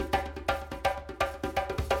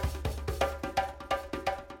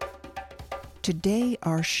Today,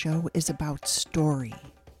 our show is about story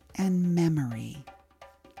and memory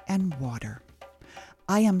and water.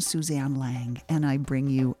 I am Suzanne Lang, and I bring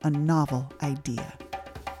you a novel idea.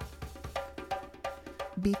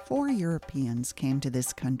 Before Europeans came to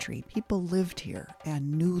this country, people lived here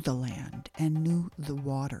and knew the land and knew the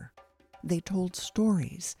water. They told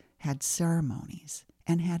stories, had ceremonies,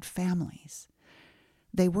 and had families.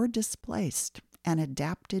 They were displaced and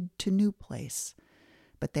adapted to new place,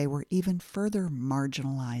 but they were even further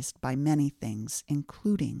marginalized by many things,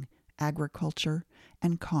 including agriculture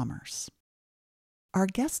and commerce. Our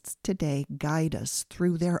guests today guide us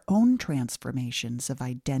through their own transformations of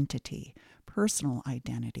identity, personal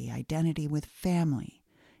identity, identity with family,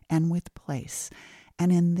 and with place,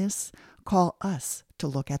 and in this, call us to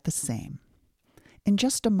look at the same. In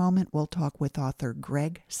just a moment, we'll talk with author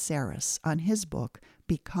Greg Sarris on his book,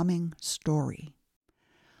 Becoming Story.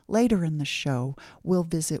 Later in the show, we'll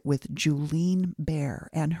visit with Julene Bair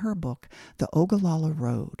and her book, The Ogallala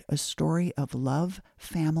Road, a story of love,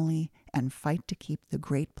 family, and fight to keep the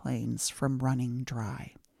Great Plains from running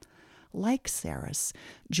dry. Like Sarris,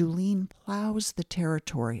 Julene plows the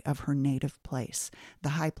territory of her native place, the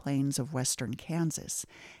high plains of western Kansas,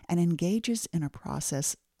 and engages in a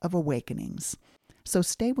process of awakenings. So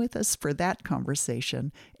stay with us for that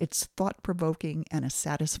conversation. It's thought-provoking and a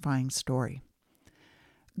satisfying story.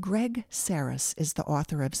 Greg Sarris is the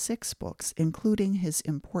author of 6 books, including his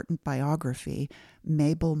important biography,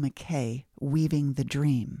 Mabel McKay, Weaving the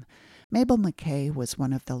Dream. Mabel McKay was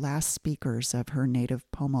one of the last speakers of her native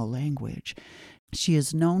Pomo language. She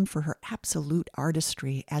is known for her absolute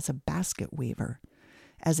artistry as a basket weaver,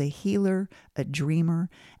 as a healer, a dreamer,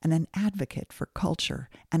 and an advocate for culture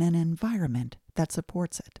and an environment that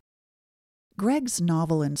supports it. Greg's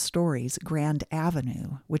novel and stories, Grand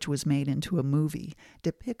Avenue, which was made into a movie,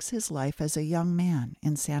 depicts his life as a young man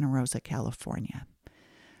in Santa Rosa, California.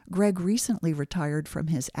 Greg recently retired from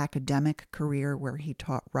his academic career where he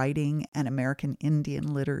taught writing and American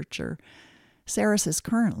Indian literature. Sarris is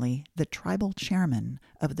currently the tribal chairman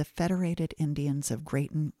of the Federated Indians of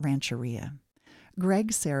Grayton Rancheria.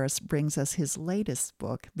 Greg Sarris brings us his latest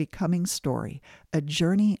book, Becoming Story, a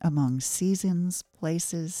journey among seasons,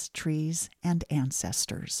 places, trees, and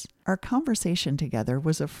ancestors. Our conversation together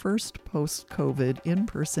was a first post-COVID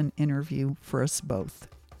in-person interview for us both.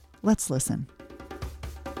 Let's listen.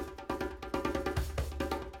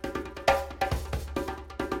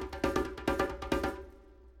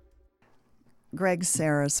 Greg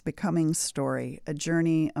Sarris, Becoming Story, a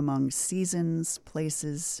journey among seasons,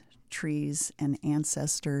 places, trees, and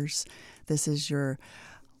ancestors. This is your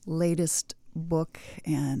latest book,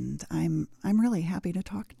 and I'm really happy to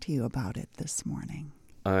talk to you about it this morning.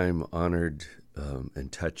 I'm honored and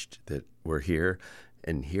touched that we're here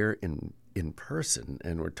and here in person,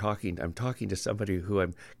 and I'm talking to somebody who I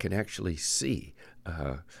can actually see,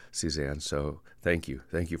 Suzanne. So thank you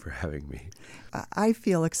for having me. I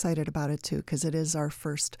feel excited about it too, because it is our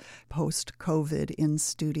first post-COVID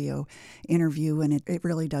in-studio interview, and it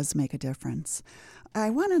really does make a difference. I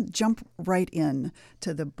want to jump right in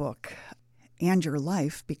to the book and your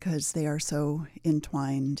life because they are so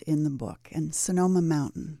entwined in the book. And Sonoma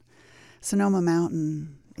Mountain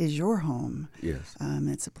is your home. Yes.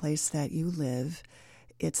 It's a place that you live.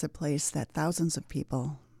 It's a place that thousands of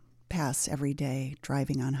people pass every day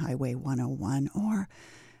driving on Highway 101 or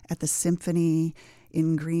at the Symphony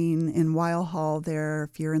in Green in Weil Hall there.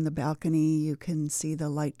 If you're in the balcony, you can see the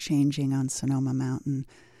light changing on Sonoma Mountain.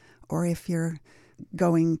 Or if you're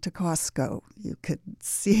going to Costco, you could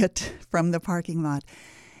see it from the parking lot.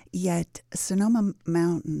 Yet Sonoma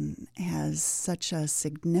Mountain has such a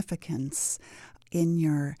significance in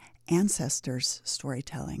your ancestors'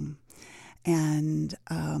 storytelling. And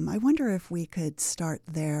I wonder if we could start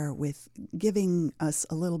there with giving us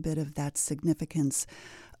a little bit of that significance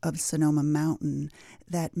of Sonoma Mountain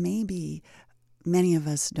that maybe many of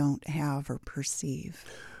us don't have or perceive.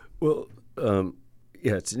 Well,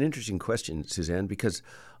 yeah, it's an interesting question, Suzanne, because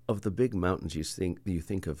of the big mountains you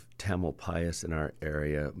think of Tamalpais in our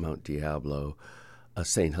area, Mount Diablo,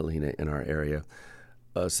 St. Helena in our area.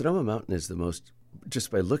 Sonoma Mountain is the most,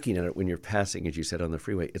 just by looking at it when you're passing, as you said, on the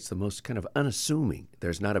freeway, it's the most kind of unassuming.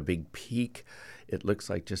 There's not a big peak. It looks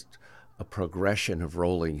like just a progression of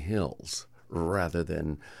rolling hills rather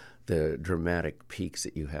than the dramatic peaks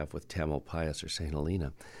that you have with Tamalpais or St.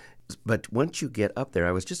 Helena. But once you get up there,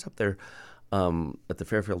 I was just up there at the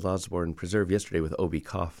Fairfield Osborne Preserve yesterday with Obie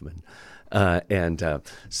Kaufman.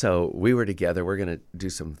 So we were together. We're going to do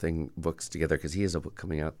some books together because he has a book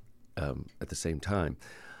coming out at the same time.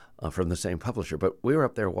 from the same publisher. But we were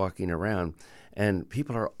up there walking around, and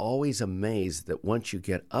people are always amazed that once you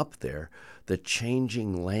get up there, the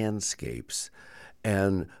changing landscapes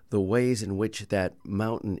and the ways in which that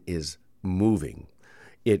mountain is moving.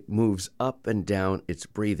 It moves up and down, it's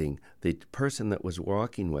breathing. The person that was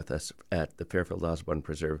walking with us at the Fairfield Audubon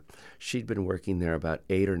Preserve, she'd been working there about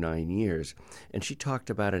 8 or 9 years, and she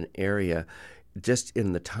talked about an area just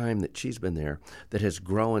in the time that she's been there that has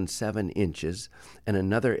grown 7 inches, and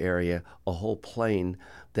another area, a whole plain,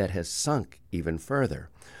 that has sunk even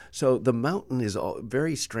further. So the mountain is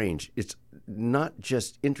very strange. It's not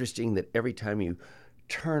just interesting that every time you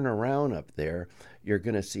turn around up there, you're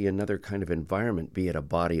going to see another kind of environment, be it a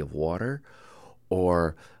body of water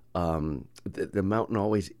or the mountain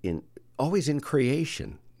always in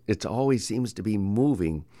creation. It always seems to be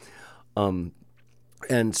moving.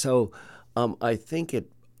 And so I think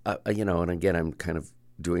it, and again, I'm kind of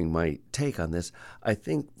doing my take on this. I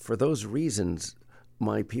think for those reasons,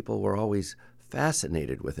 my people were always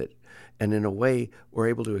fascinated with it, and in a way, were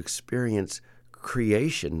able to experience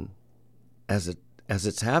creation as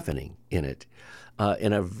it's happening in it,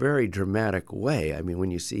 in a very dramatic way. I mean, when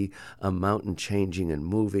you see a mountain changing and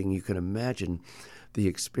moving, you can imagine the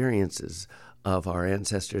experiences of our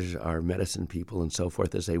ancestors, our medicine people, and so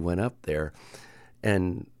forth as they went up there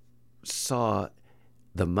and saw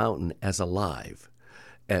the mountain as alive,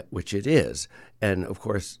 which it is. And of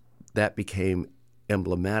course, that became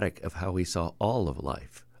emblematic of how we saw all of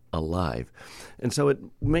life alive. And so it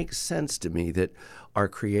makes sense to me that our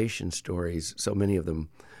creation stories, so many of them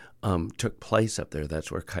took place up there. That's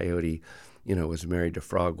where Coyote, was married to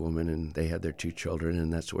Frog Woman, and they had their 2 children,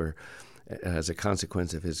 and that's where, as a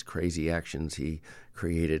consequence of his crazy actions, he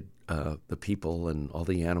created the people and all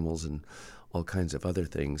the animals and all kinds of other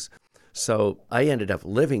things. So I ended up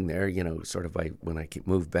living there, sort of when I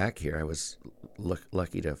moved back here. I was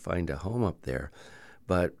lucky to find a home up there.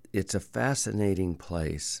 But it's a fascinating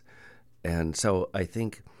place. And so I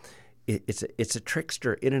think it's a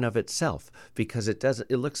trickster in and of itself, because it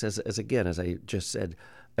looks as again, as I just said,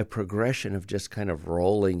 a progression of just kind of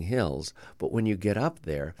rolling hills. But when you get up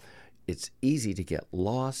there, it's easy to get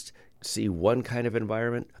lost, see one kind of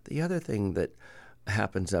environment. The other thing that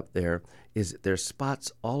happens up there is there's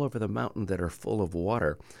spots all over the mountain that are full of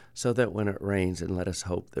water, so that when it rains, and let us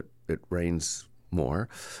hope that it rains more,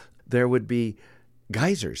 there would be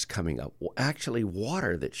geysers coming up, actually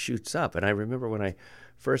water that shoots up. And I remember when I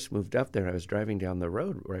first moved up there, I was driving down the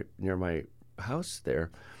road right near my house there,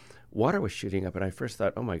 water was shooting up, and I first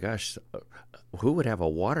thought, oh my gosh, who would have a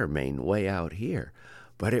water main way out here?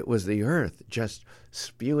 But it was the earth just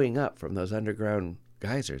spewing up from those underground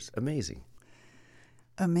geysers. Amazing.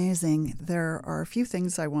 Amazing. There are a few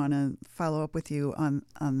things I want to follow up with you on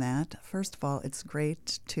that. First of all, it's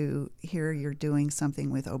great to hear you're doing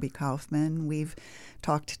something with Obi Kaufman. We've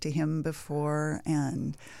talked to him before,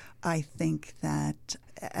 and I think that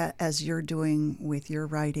as you're doing with your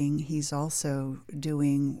writing, he's also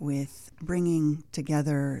doing with bringing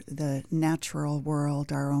together the natural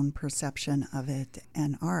world, our own perception of it,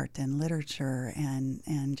 and art and literature,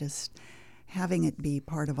 and just having it be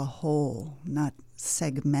part of a whole, not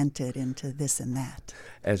segmented into this and that.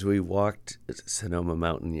 As we walked Sonoma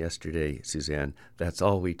Mountain yesterday, Suzanne, that's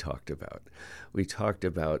all we talked about. We talked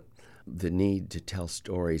about the need to tell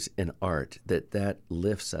stories in art, that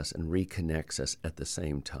lifts us and reconnects us at the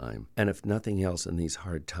same time. And if nothing else in these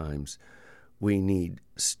hard times, we need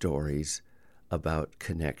stories about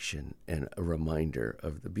connection and a reminder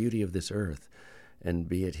of the beauty of this earth, and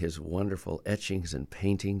be it his wonderful etchings and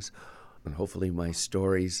paintings, and hopefully my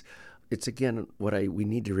stories. It's again we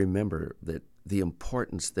need to remember, that the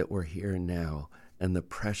importance that we're here now and the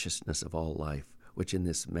preciousness of all life, which in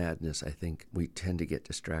this madness I think we tend to get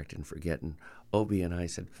distracted and forget. And Obi and I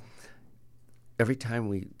said, every time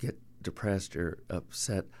we get depressed or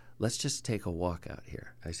upset, let's just take a walk out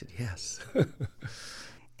here. I said, yes.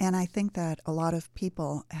 And I think that a lot of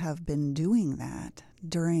people have been doing that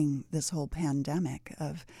during this whole pandemic,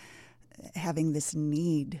 of having this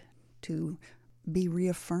need to be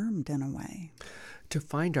reaffirmed in a way, to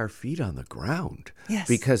find our feet on the ground. Yes.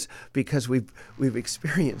 Because we've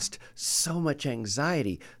experienced so much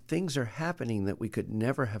anxiety. Things are happening that we could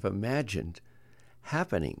never have imagined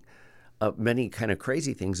happening. Many kind of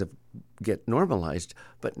crazy things get normalized,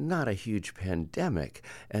 but not a huge pandemic,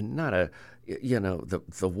 and not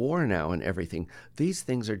the war now and everything. These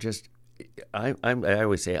things are just. I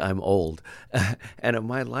always say I'm old, and in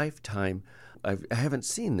my lifetime, I haven't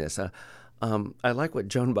seen this. I like what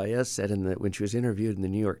Joan Baez said when she was interviewed in the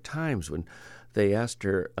New York Times, when they asked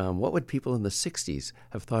her, what would people in the 60s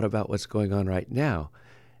have thought about what's going on right now?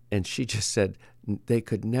 And she just said they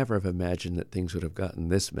could never have imagined that things would have gotten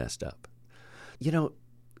this messed up. You know,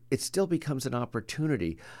 it still becomes an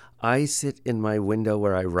opportunity. I sit in my window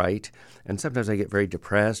where I write, and sometimes I get very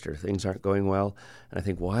depressed or things aren't going well, and I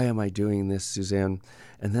think, why am I doing this, Suzanne?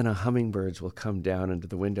 And then a hummingbird will come down into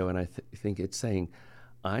the window, and I think it's saying,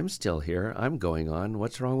 I'm still here. I'm going on.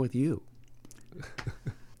 What's wrong with you?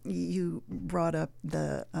 You brought up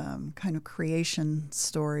the kind of creation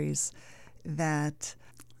stories that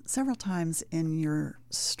several times in your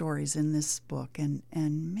stories in this book, and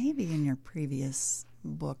maybe in your previous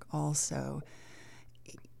book also,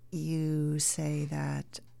 you say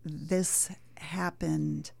that this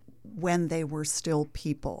happened when they were still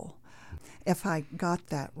people, if I got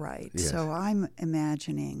that right. Yes. So I'm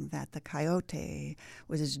imagining that the coyote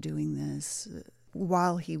was doing this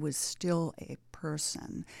while he was still a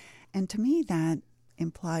person. And to me, that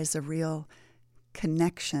implies a real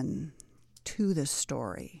connection to the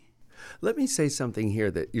story. Let me say something here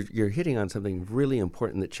that you're hitting on something really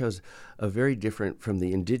important that shows a very different from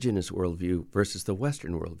the indigenous worldview versus the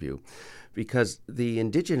Western worldview. Because the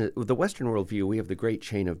Western worldview, we have the great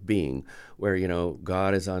chain of being where,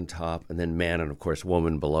 God is on top and then man and, of course,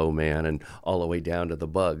 woman below man and all the way down to the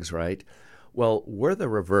bugs, right? Well, we're the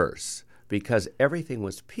reverse because everything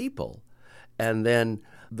was people. And then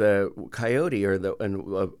the coyote or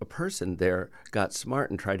a person there got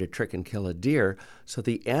smart and tried to trick and kill a deer. So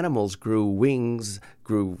the animals grew wings,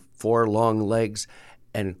 grew 4 long legs,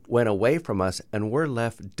 and went away from us. And we're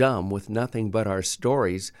left dumb with nothing but our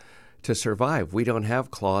stories to survive. We don't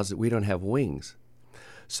have claws. We don't have wings.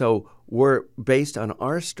 So we're based on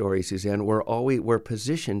our story, Suzanne. We're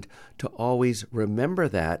positioned to always remember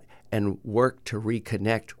that and work to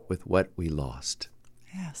reconnect with what we lost.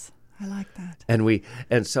 Yes. I like that.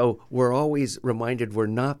 And so we're always reminded we're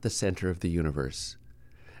not the center of the universe.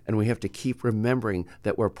 And we have to keep remembering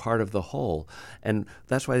that we're part of the whole. And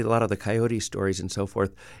that's why a lot of the coyote stories and so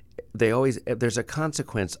forth, there's a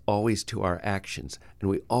consequence always to our actions. And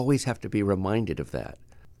we always have to be reminded of that,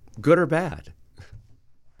 good or bad.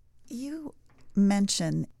 You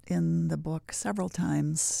mention in the book several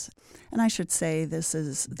times, and I should say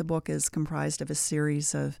the book is comprised of a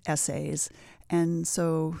series of essays, and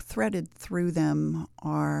so threaded through them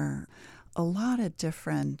are a lot of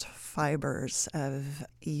different fibers of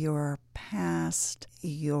your past,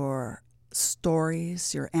 your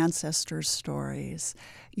stories, your ancestors' stories,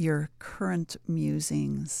 your current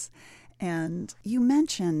musings. And you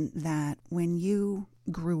mention that when you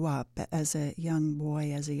grew up as a young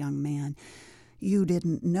boy, as a young man, you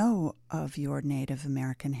didn't know of your Native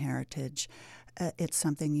American heritage. It's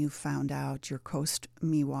something you found out your Coast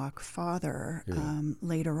Miwok father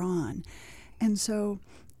later on. And so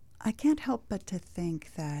I can't help but to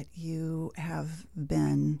think that you have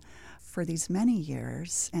been, for these many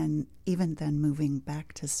years, and even then moving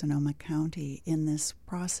back to Sonoma County, in this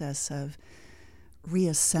process of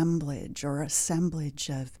reassemblage or assemblage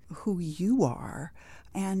of who you are.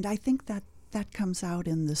 And I think that comes out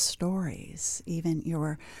in the stories, even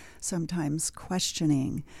your sometimes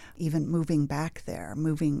questioning, even moving back there,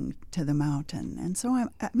 moving to the mountain. And so,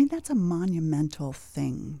 I mean, that's a monumental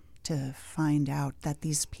thing to find out that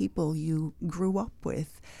these people you grew up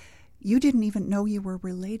with, you didn't even know you were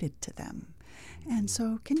related to them. And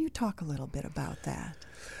so can you talk a little bit about that?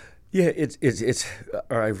 Yeah, it's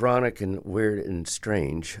ironic and weird and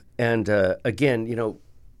strange. And again,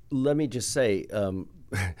 let me just say,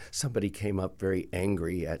 somebody came up very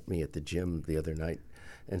angry at me at the gym the other night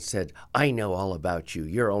and said, I know all about you.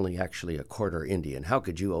 You're only actually a quarter Indian. How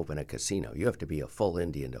could you open a casino? You have to be a full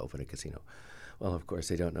Indian to open a casino. Well, of course,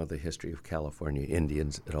 they don't know the history of California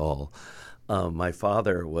Indians at all. My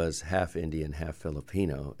father was half Indian, half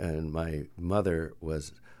Filipino, and my mother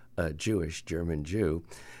was a Jewish, German Jew.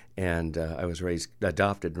 And I was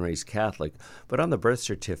adopted and raised Catholic. But on the birth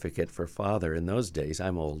certificate for father in those days,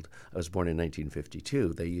 I'm old, I was born in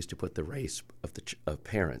 1952, they used to put the race of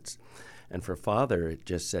parents. And for father, it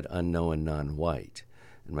just said unknown, non-white.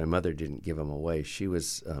 And my mother didn't give him away. She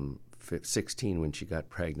was 16 when she got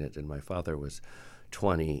pregnant, and my father was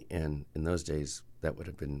 20. And in those days, that would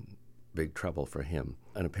have been big trouble for him.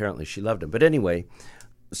 And apparently she loved him. But anyway,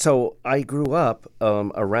 so I grew up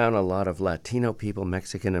around a lot of Latino people,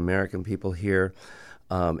 Mexican American people here,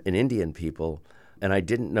 and Indian people, and I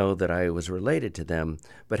didn't know that I was related to them.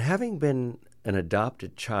 But having been an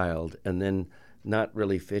adopted child and then not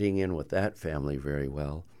really fitting in with that family very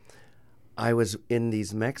well, I was in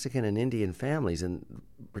these Mexican and Indian families, and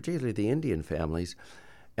particularly the Indian families,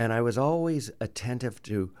 and I was always attentive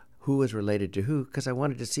to who was related to who because I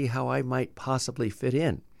wanted to see how I might possibly fit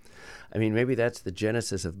in. I mean, maybe that's the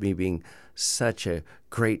genesis of me being such a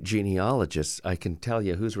great genealogist. I can tell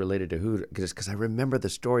you who's related to who, because I remember the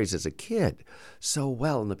stories as a kid so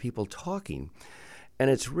well and the people talking. And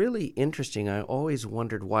it's really interesting. I always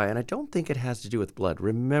wondered why, and I don't think it has to do with blood.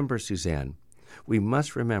 Remember, Suzanne, we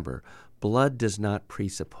must remember, blood does not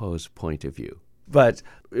presuppose point of view. But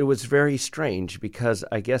it was very strange because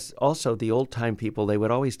I guess also the old-time people, they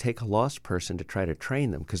would always take a lost person to try to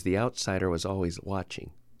train them because the outsider was always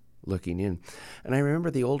watching, looking in. And I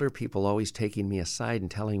remember the older people always taking me aside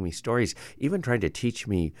and telling me stories, even trying to teach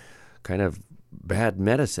me kind of bad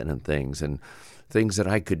medicine and things that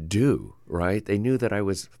I could do, right? They knew that I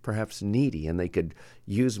was perhaps needy and they could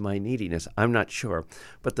use my neediness. I'm not sure.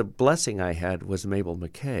 But the blessing I had was Mabel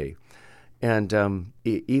McKay. And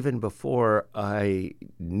even before I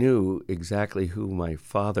knew exactly who my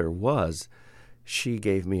father was, she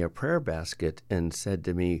gave me a prayer basket and said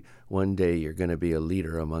to me, one day you're going to be a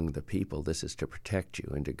leader among the people. This is to protect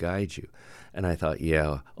you and to guide you. And I thought,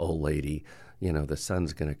 yeah, old lady, the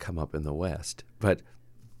sun's going to come up in the west. But,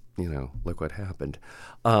 look what happened.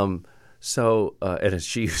 And as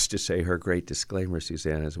she used to say, her great disclaimer,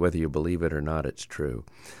 Suzanne, is whether you believe it or not, it's true.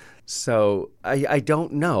 So I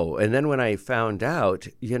don't know. And then when I found out,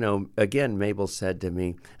 again, Mabel said to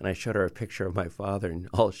me, and I showed her a picture of my father, and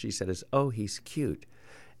all she said is, oh, he's cute.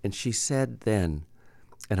 And she said then,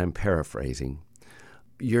 and I'm paraphrasing,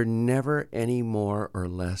 you're never any more or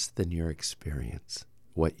less than your experience,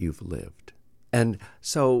 what you've lived. And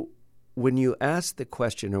so when you ask the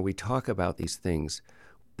question or we talk about these things,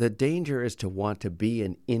 the danger is to want to be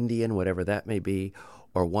an Indian, whatever that may be,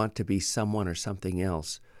 or want to be someone or something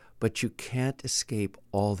else. But you can't escape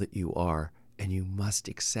all that you are, and you must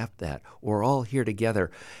accept that. We're all here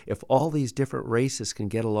together. If all these different races can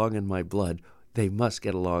get along in my blood, they must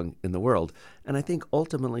get along in the world. And I think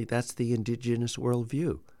ultimately that's the indigenous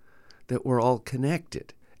worldview, that we're all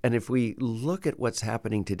connected. And if we look at what's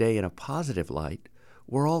happening today in a positive light,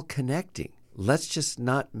 we're all connecting. Let's just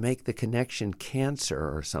not make the connection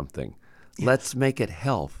cancer or something. Yes. Let's make it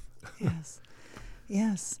health. Yes.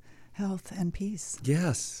 Yes. Health and peace.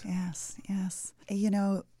 Yes. Yes, yes.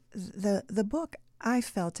 The book, I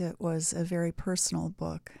felt it was a very personal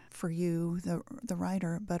book for you, the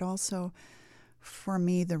writer, but also for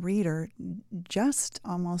me, the reader, just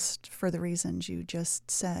almost for the reasons you just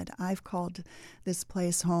said. I've called this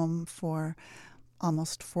place home for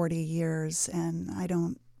almost 40 years, and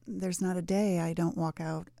there's not a day I don't walk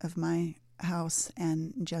out of my house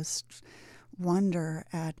and just wonder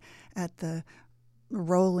at the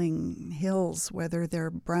rolling hills, whether they're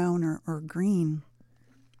brown or green,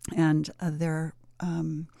 and their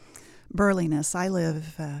burliness. I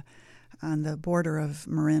live on the border of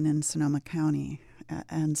Marin and Sonoma County,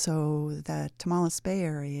 and so the Tamaulipas Bay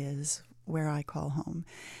area is where I call home.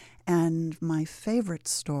 And my favorite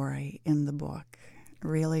story in the book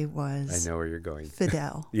really was, I know where you're going,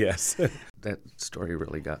 Fidel. Yes. That story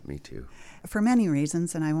really got me too. For many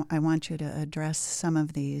reasons, and I want you to address some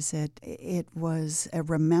of these. It was a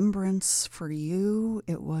remembrance for you.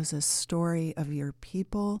 It was a story of your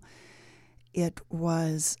people. It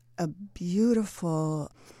was a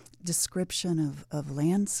beautiful description of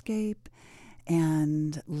landscape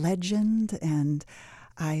and legend, and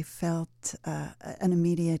I felt an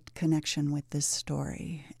immediate connection with this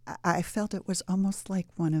story. I felt it was almost like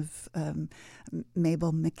one of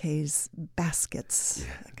Mabel McKay's baskets,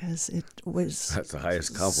 because it was that's the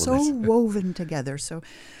highest compliment. So woven together. So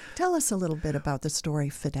tell us a little bit about the story,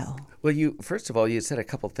 Fidel. Well, first of all, you said a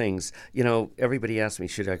couple things. Everybody asked me,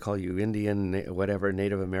 should I call you Indian, whatever,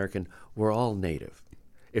 Native American? We're all Native.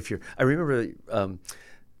 I remember...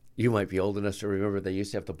 you might be old enough to remember they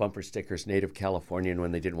used to have the bumper stickers, Native Californian,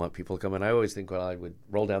 when they didn't want people to come in. I always think, I would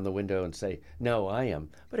roll down the window and say, no, I am.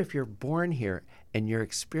 But if you're born here and you're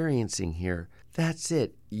experiencing here, that's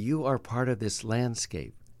it. You are part of this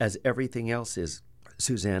landscape, as everything else is,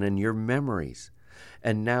 Suzanne, and your memories.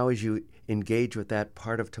 And now as you engage with that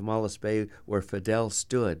part of Tamaulipas Bay where Fidel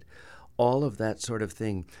stood, all of that sort of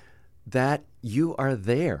thing, that you are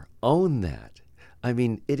there. Own that. I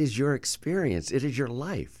mean, it is your experience. It is your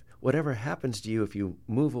life. Whatever happens to you if you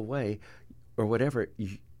move away or whatever,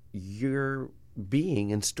 your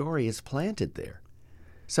being and story is planted there.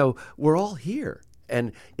 So we're all here.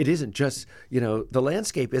 And it isn't just, the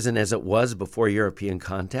landscape isn't as it was before European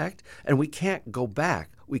contact, and we can't go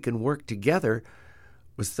back. We can work together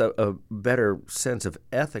with a better sense of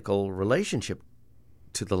ethical relationship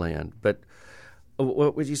to the land. But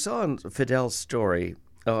what you saw in Fidel's story,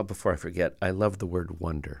 before I forget, I love the word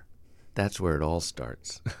wonder. That's where it all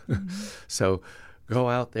starts. Mm-hmm. So go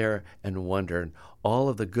out there and wonder. And all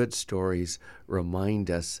of the good stories remind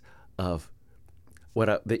us of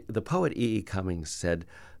what the poet E. E. Cummings said,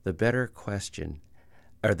 the better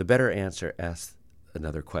answer asks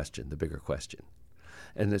another question, the bigger question.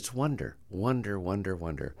 And it's wonder.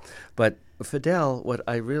 But Fidel, what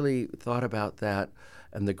I really thought about that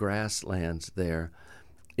and the grasslands there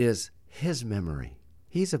is his memory.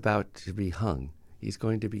 He's about to be hung. He's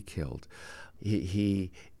going to be killed.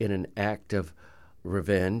 He in an act of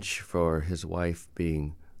revenge for his wife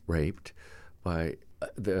being raped by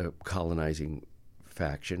the colonizing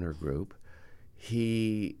faction or group,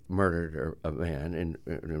 he murdered a man in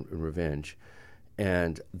revenge,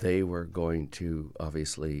 and they were going to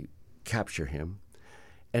obviously capture him.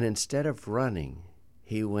 And instead of running,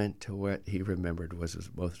 he went to what he remembered was his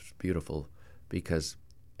most beautiful, because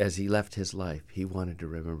as he left his life, he wanted to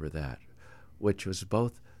remember that, which was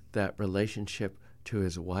both that relationship to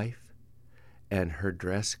his wife and her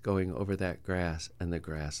dress going over that grass and the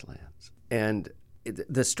grasslands. And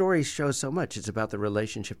the story shows so much. It's about the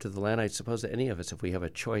relationship to the land. I suppose that any of us, if we have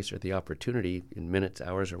a choice or the opportunity in minutes,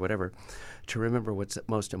 hours, or whatever, to remember what's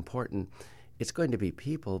most important, it's going to be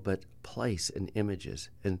people, but place and images.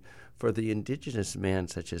 And for the indigenous man,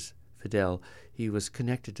 such as Fidel, he was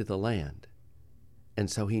connected to the land. And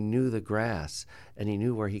so he knew the grass, and he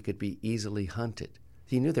knew where he could be easily hunted.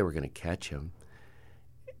 He knew they were going to catch him.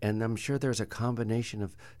 And I'm sure there's a combination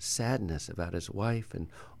of sadness about his wife and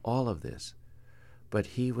all of this. But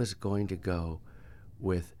he was going to go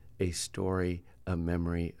with a story, a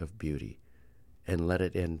memory of beauty, and let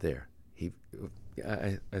it end there.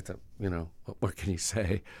 I thought, what can you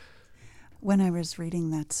say? When I was reading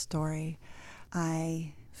that story,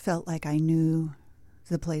 I felt like I knew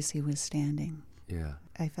the place he was standing. Yeah.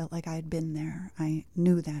 I felt like I'd been there. I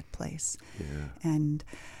knew that place. Yeah. And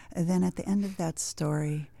then at the end of that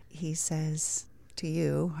story, he says to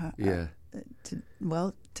you,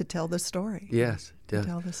 to tell the story. Yes. To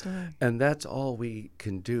tell the story. And that's all we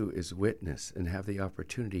can do is witness and have the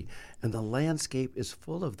opportunity. And the landscape is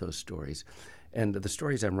full of those stories. And the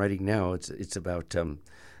stories I'm writing now, it's about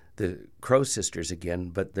the Crow sisters again,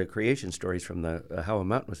 but the creation stories from the How a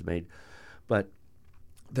Mountain Was Made. But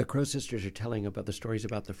the Crow sisters are telling about the stories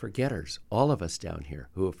about the forgetters, all of us down here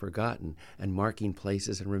who have forgotten and marking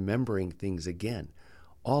places and remembering things again,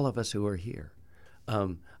 all of us who are here.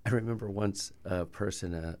 I remember once a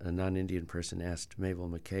person, a non-Indian person, asked Mabel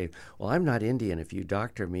McCabe, well, I'm not Indian. If you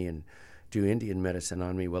doctor me and do Indian medicine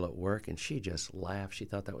on me, will it work? And she just laughed. She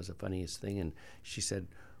thought that was the funniest thing. And she said,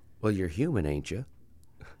 well, you're human, ain't you?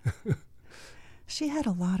 She had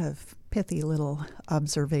a lot of pithy little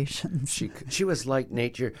observations. She was like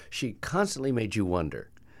nature. She constantly made you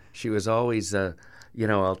wonder. She was always,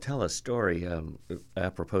 I'll tell a story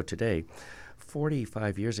apropos today.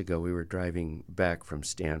 45 years ago, we were driving back from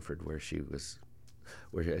Stanford, where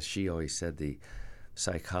as she always said, the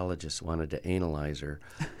psychologist wanted to analyze her,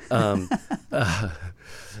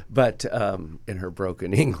 but in her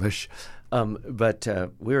broken English. But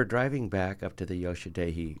we were driving back up to the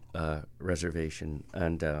Yoshidahi reservation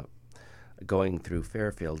and going through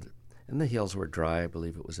Fairfield, and the hills were dry. I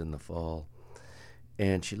believe it was in the fall.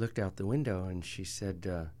 And she looked out the window and she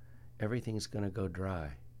said, everything's going to go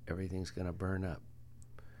dry. Everything's going to burn up.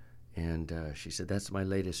 And she said, that's my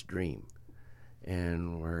latest dream.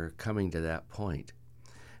 And we're coming to that point.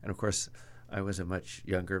 And, of course, I was a much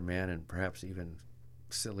younger man and perhaps even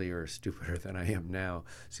sillier or stupider than I am now,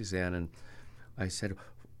 Suzanne. And I said,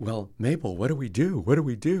 well, Mabel, what do we do? What do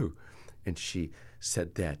we do? And she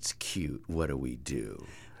said, that's cute. What do we do?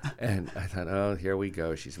 And I thought, oh, here we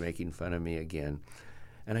go. She's making fun of me again.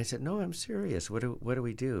 And I said, no, I'm serious. What do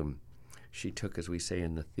we do? She took, as we say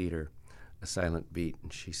in the theater, a silent beat,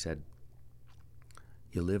 and she said,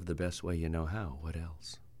 you live the best way you know how. What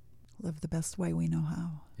else? Live the best way we know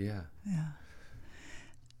how. Yeah. Yeah.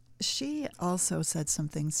 She also said some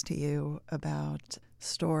things to you about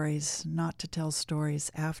stories, not to tell stories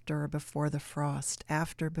after or before the frost,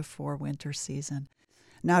 before winter season.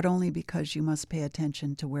 Not only because you must pay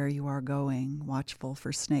attention to where you are going, watchful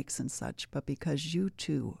for snakes and such, but because you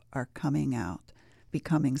too are coming out,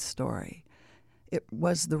 becoming story. It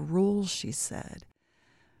was the rule, she said.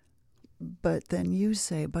 But then you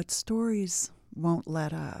say, but stories won't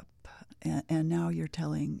let up. And now you're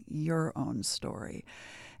telling your own story.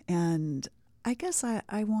 And I guess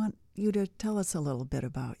I want you to tell us a little bit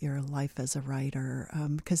about your life as a writer,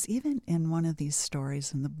 because even in one of these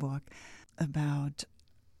stories in the book about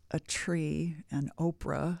a tree and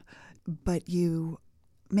Oprah, but you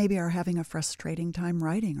maybe are having a frustrating time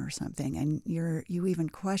writing or something, and you even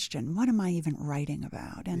question, what am I even writing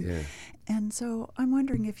about? And so I'm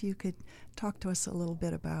wondering if you could talk to us a little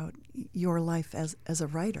bit about your life as a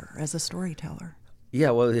writer, as a storyteller.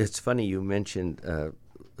 Yeah, well, it's funny you mentioned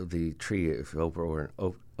the tree, if Oprah were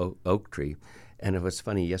an oak tree. And it was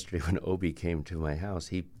funny, yesterday when Obi came to my house,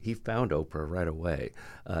 he found Oprah right away.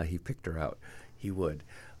 He picked her out. He would.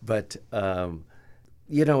 But, I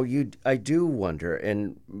do wonder,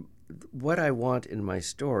 and what I want in my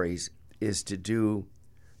stories is to do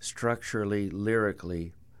structurally,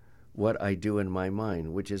 lyrically, what I do in my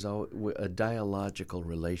mind, which is a dialogical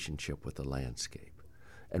relationship with the landscape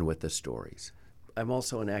and with the stories. I'm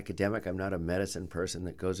also an academic. I'm not a medicine person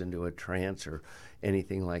that goes into a trance or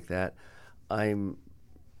anything like that. I'm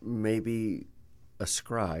maybe a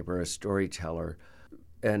scribe or a storyteller,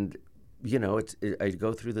 and I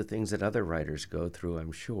go through the things that other writers go through,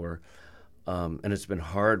 I'm sure, and it's been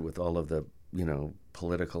hard with all of the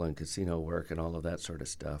political and casino work and all of that sort of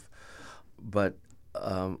stuff, but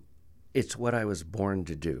it's what I was born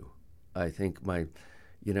to do. I think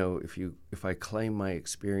if I claim my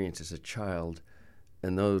experience as a child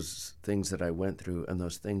and those things that I went through and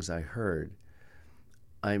those things I heard,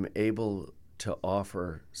 I'm able to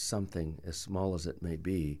offer something, as small as it may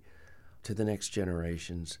be, to the next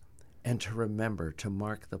generations, and to remember, to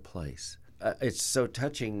mark the place. It's so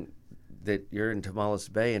touching that you're in Tamales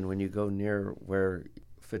Bay, and when you go near where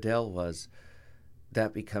Fidel was,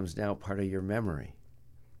 that becomes now part of your memory.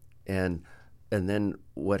 And then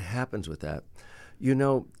what happens with that?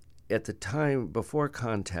 At the time before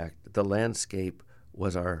contact, the landscape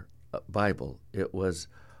was our Bible. It was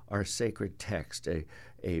our sacred text. A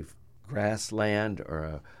grassland or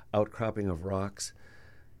a outcropping of rocks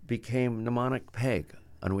became mnemonic peg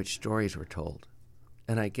on which stories were told.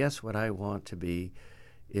 And I guess what I want to be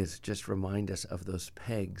is just remind us of those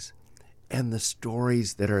pegs and the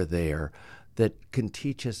stories that are there that can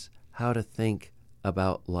teach us how to think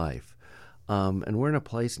about life. And we're in a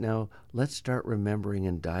place now, let's start remembering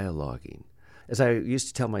and dialoguing. As I used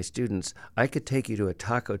to tell my students, I could take you to a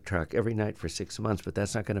taco truck every night for 6 months, but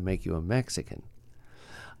that's not going to make you a Mexican.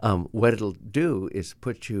 What it'll do is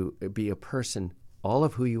be a person, all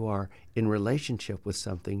of who you are, in relationship with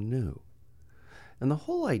something new. And the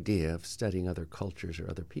whole idea of studying other cultures or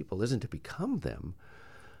other people isn't to become them,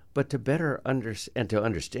 but to better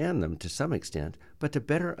understand them to some extent, but to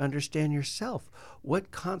better understand yourself.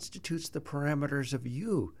 What constitutes the parameters of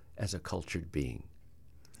you as a cultured being?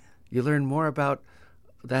 You learn more about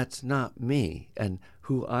that's not me and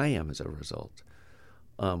who I am as a result.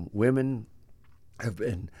 Women have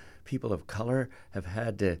been, people of color have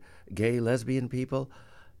had to, gay, lesbian people,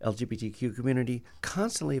 LGBTQ community,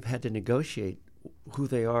 constantly have had to negotiate who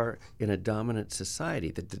they are in a dominant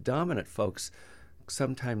society. The dominant folks,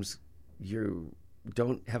 sometimes you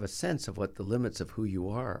don't have a sense of what the limits of who you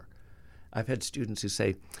are. I've had students who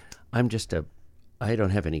say, I don't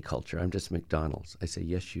have any culture, I'm just McDonald's. I say,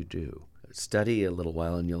 yes, you do. Study a little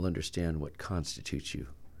while and you'll understand what constitutes you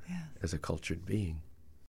as a cultured being.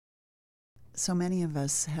 So many of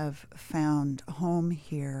us have found home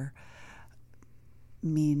here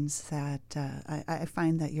means that I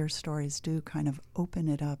find that your stories do kind of open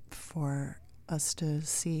it up for us to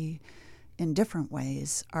see in different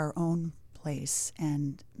ways our own place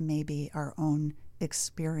and maybe our own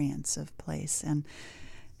experience of place.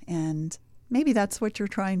 And maybe that's what you're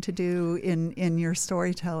trying to do in your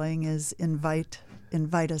storytelling, is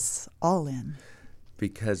invite us all in.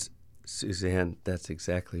 Because, Suzanne, that's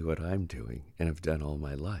exactly what I'm doing and have done all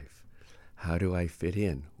my life. How do I fit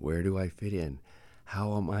in? Where do I fit in?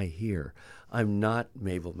 How am I here? I'm not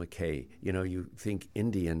Mabel McKay. You think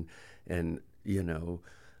Indian, and,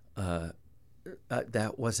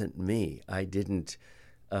 that wasn't me. I didn't,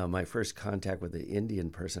 my first contact with the Indian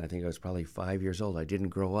person, I think I was probably 5 years old. I didn't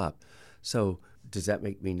grow up. So does that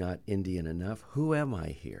make me not Indian enough? Who am I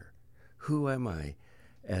here? Who am I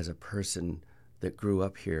as a person that grew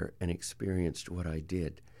up here and experienced what I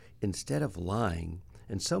did? Instead of lying,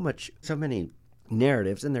 and so many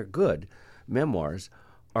narratives, and they're good, memoirs,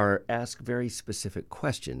 are ask very specific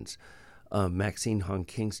questions. Maxine Hong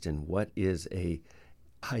Kingston, what is a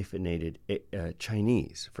hyphenated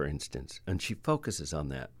Chinese, for instance? And she focuses on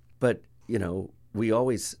that. But, we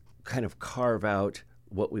always kind of carve out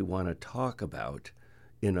what we want to talk about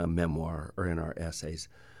in a memoir or in our essays.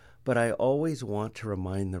 But I always want to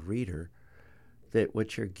remind the reader that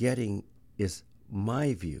what you're getting is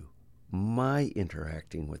my view, my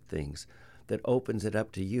interacting with things, that opens it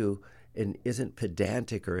up to you and isn't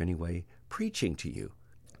pedantic or any way preaching to you,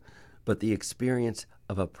 but the experience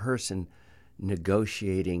of a person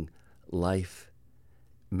negotiating life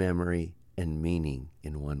memory, and meaning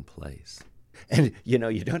in one place. And, you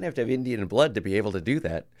don't have to have Indian blood to be able to do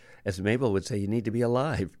that. As Mabel would say, you need to be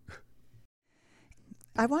alive.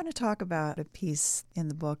 I want to talk about a piece in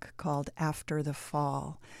the book called After the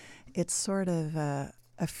Fall. It's sort of a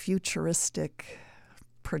futuristic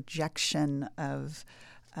projection of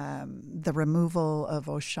the removal of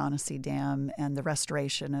O'Shaughnessy Dam and the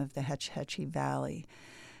restoration of the Hetch Hetchy Valley.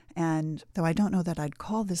 And though I don't know that I'd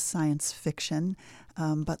call this science fiction,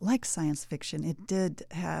 but like science fiction, it did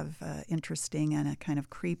have interesting and a kind of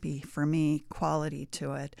creepy, for me, quality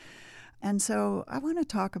to it. And so I want to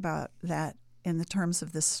talk about that in the terms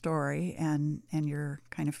of this story, and you're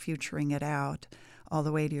kind of futuring it out all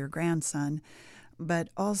the way to your grandson, but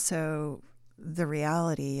also the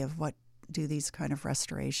reality of what do these kind of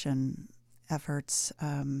restoration efforts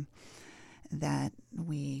that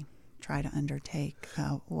we try to undertake,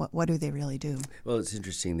 what do they really do? Well, it's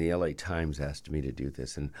interesting. The LA Times asked me to do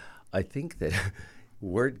this, and I think that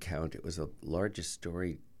word count, it was the largest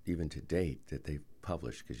story even to date that they've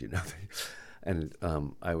published, because and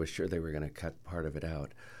I was sure they were going to cut part of it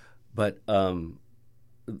out. But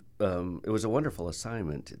it was a wonderful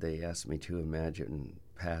assignment. They asked me to imagine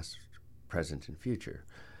past, present, and future.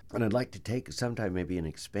 And I'd like to take sometime maybe and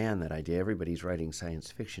expand that idea. Everybody's writing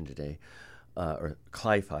science fiction today, or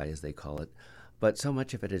cli-fi as they call it. But so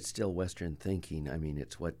much of it is still Western thinking. I mean,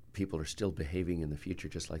 it's what people are still behaving in the future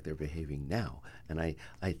just like they're behaving now. And I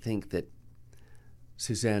think that,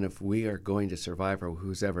 Suzanne, if we are going to survive, or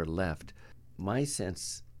who's ever left, my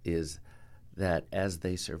sense is that as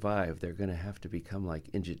they survive, they're going to have to become like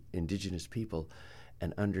indigenous people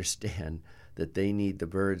and understand that they need the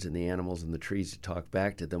birds and the animals and the trees to talk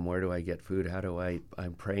back to them. Where do I get food?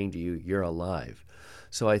 I'm praying to you, you're alive.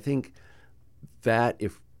 So I think that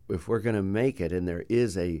if we're going to make it, and there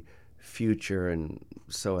is a future and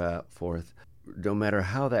so forth, no matter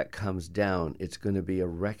how that comes down, it's going to be a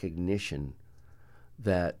recognition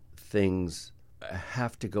that things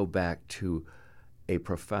have to go back to a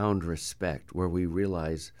profound respect where we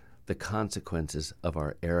realize the consequences of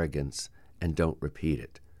our arrogance and don't repeat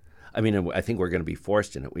it. I mean, I think we're going to be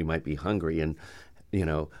forced in it. We might be hungry, and,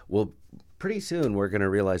 pretty soon we're going to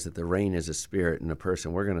realize that the rain is a spirit and a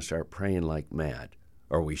person. We're going to start praying like mad,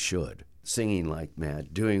 or we should, singing like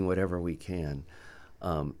mad, doing whatever we can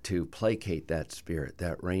to placate that spirit,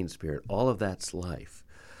 that rain spirit. All of that's life.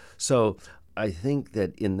 So I think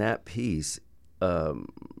that in that piece,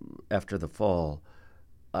 After the Fall,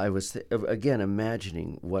 I was, again,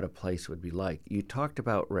 imagining what a place would be like. You talked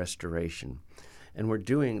about restoration, and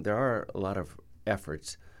there are a lot of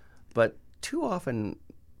efforts, but too often,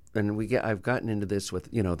 and I've gotten into this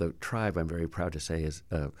with, the tribe, I'm very proud to say, has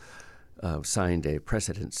signed a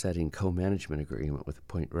precedent-setting co-management agreement with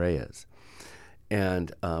Point Reyes.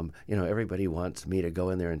 And, everybody wants me to go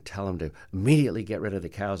in there and tell them to immediately get rid of the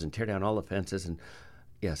cows and tear down all the fences and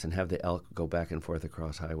have the elk go back and forth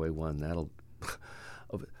across Highway 1.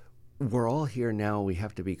 We're all here now. We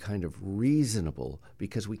have to be kind of reasonable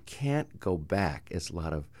because we can't go back, as a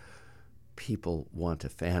lot of people want to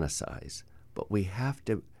fantasize. But we have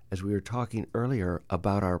to, as we were talking earlier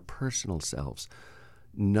about our personal selves,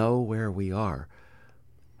 know where we are.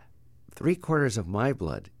 3/4 of my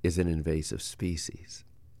blood is an invasive species,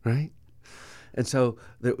 right? And so,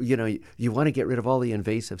 you want to get rid of all the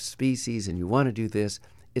invasive species and you want to do this.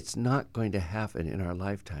 It's not going to happen in our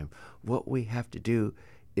lifetime. What we have to do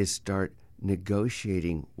is start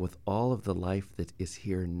negotiating with all of the life that is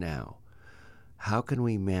here now. How can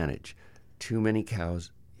we manage? Too many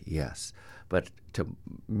cows? Yes. But to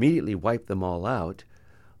immediately wipe them all out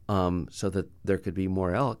so that there could be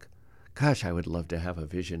more elk, gosh, I would love to have a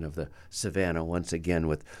vision of the savannah once again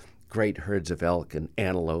with great herds of elk and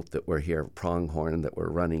antelope that were here, pronghorn that were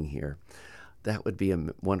running here. That would be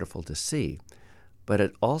wonderful to see. But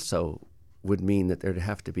it also would mean that there'd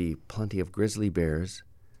have to be plenty of grizzly bears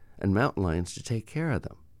and mountain lions to take care of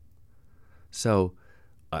them. So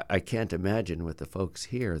I can't imagine with the folks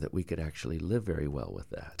here that we could actually live very well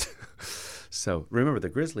with that. So remember, the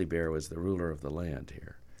grizzly bear was the ruler of the land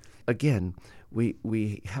here. Again,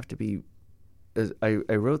 we have to be,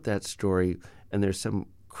 I wrote that story, and there's some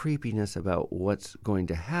creepiness about what's going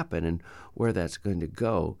to happen and where that's going to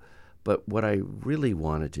go. But what I really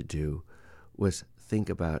wanted to do was think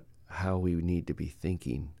about how we need to be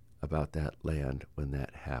thinking about that land when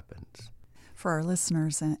that happens. For our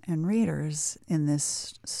listeners and readers in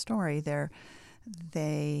this story,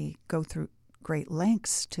 they go through great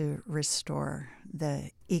lengths to restore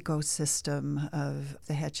the ecosystem of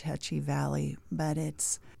the Hetch Hetchy Valley, but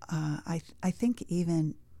it's I think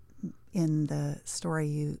even in the story,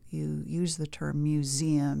 you use the term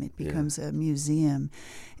museum. It becomes a museum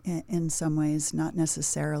in some ways, not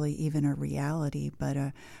necessarily even a reality, but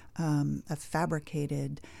a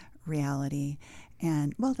fabricated reality.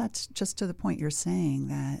 And, well, that's just to the point you're saying,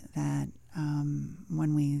 that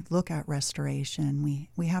when we look at restoration,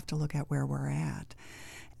 we have to look at where we're at.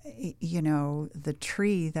 You know, the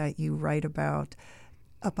tree that you write about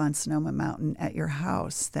up on Sonoma Mountain at your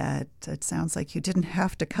house, that it sounds like you didn't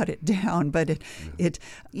have to cut it down, but it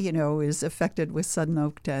is affected with sudden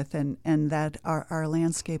oak death, and that our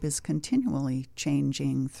landscape is continually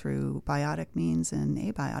changing through biotic means and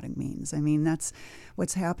abiotic means. I mean, that's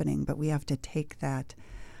what's happening, but we have to take that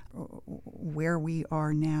where we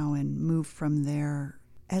are now and move from there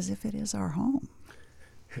as if it is our home.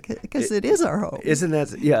 Because it is our home. Isn't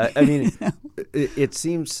that? Yeah, I mean, it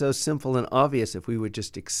seems so simple and obvious if we would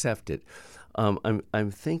just accept it.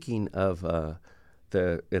 I'm thinking of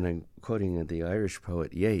and I'm quoting the Irish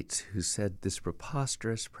poet Yeats, who said, "This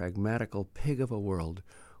preposterous, pragmatical pig of a world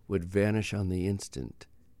would vanish on the instant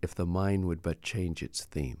if the mind would but change its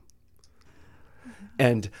theme."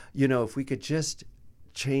 And, if we could just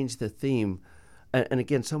change the theme. And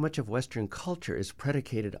again, so much of Western culture is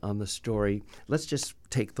predicated on the story. Let's just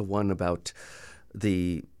take the one about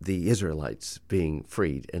the Israelites being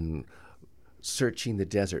freed and searching the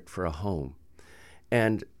desert for a home.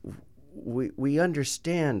 And we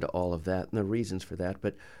understand all of that and the reasons for that,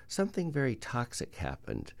 but something very toxic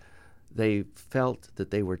happened. They felt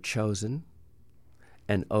that they were chosen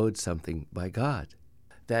and owed something by God.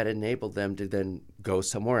 That enabled them to then go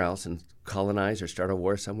somewhere else and colonize or start a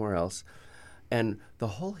war somewhere else. And the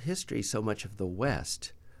whole history, so much of the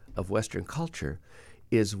West, of Western culture,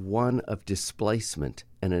 is one of displacement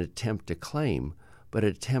and an attempt to claim, but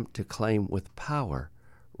an attempt to claim with power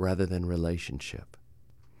rather than relationship.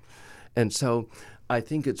 And so I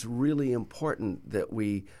think it's really important that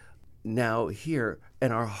we now hear,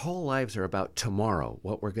 and our whole lives are about tomorrow,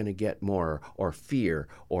 what we're going to get more, or fear,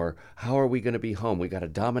 or how are we going to be home? We got to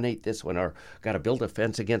dominate this one, or got to build a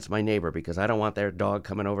fence against my neighbor because I don't want their dog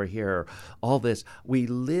coming over here, or all this. We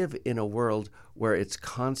live in a world where it's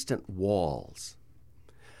constant walls.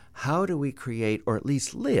 How do we create, or at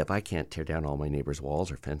least live? I can't tear down all my neighbor's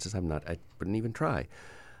walls or fences. I wouldn't even try.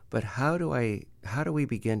 But how do we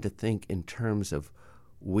begin to think in terms of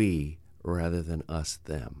we rather than us,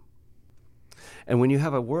 them? And when you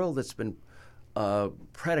have a world that's been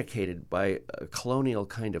predicated by a colonial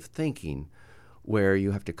kind of thinking, where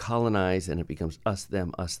you have to colonize and it becomes us,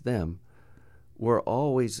 them, we're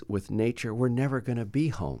always with nature, we're never going to be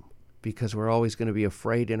home because we're always going to be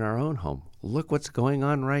afraid in our own home. Look what's going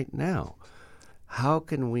on right now. How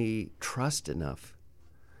can we trust enough?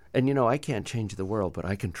 And, I can't change the world, but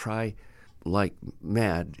I can try like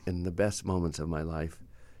mad in the best moments of my life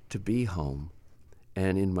to be home,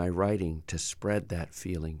 and in my writing to spread that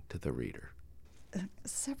feeling to the reader.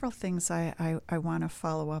 Several things I want to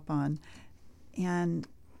follow up on. And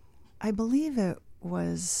I believe it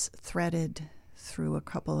was threaded through a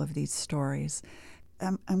couple of these stories.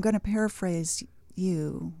 I'm going to paraphrase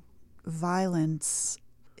you. Violence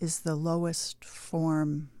is the lowest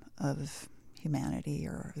form of humanity,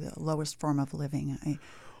 or the lowest form of living.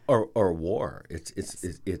 Or war. It's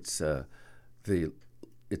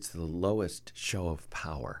the lowest show of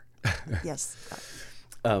power. Yes.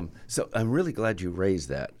 So I'm really glad you raised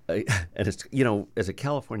that. And it's, as a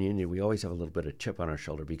California Indian, we always have a little bit of chip on our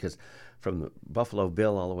shoulder because from the Buffalo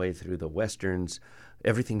Bill all the way through the Westerns,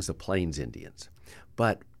 everything's the Plains Indians.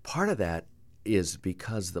 But part of that is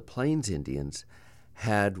because the Plains Indians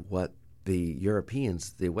had what the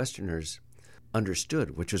Europeans, the Westerners,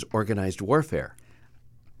 understood, which was organized warfare.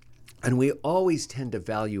 And we always tend to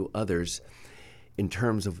value others in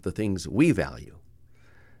terms of the things we value.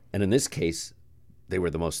 And in this case, they were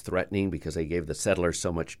the most threatening because they gave the settlers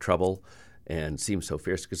so much trouble and seemed so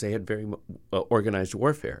fierce because they had very organized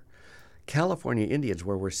warfare. California Indians,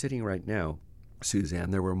 where we're sitting right now,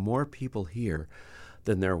 Suzanne, there were more people here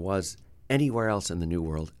than there was anywhere else in the New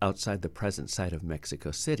World outside the present site of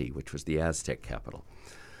Mexico City, which was the Aztec capital.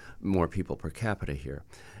 More people per capita here.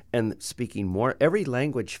 And speaking more, every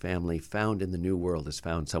language family found in the New World is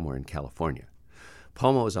found somewhere in California.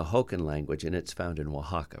 Pomo is a Hokan language, and it's found in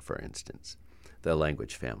Oaxaca, for instance, the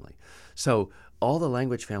language family. So all the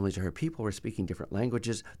language families are people were speaking different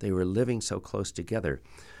languages. They were living so close together.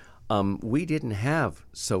 We didn't have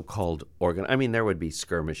so-called there would be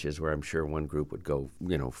skirmishes where I'm sure one group would go,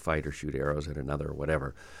 fight or shoot arrows at another or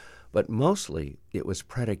whatever. But mostly it was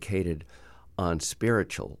predicated on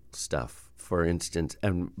spiritual stuff, for instance,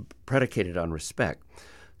 and predicated on respect.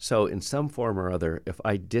 So in some form or other, if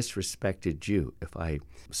I disrespected you, if I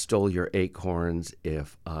stole your acorns,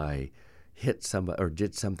 if I hit somebody or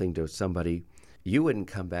did something to somebody, you wouldn't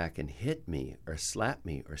come back and hit me or slap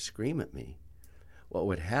me or scream at me. What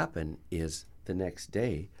would happen is the next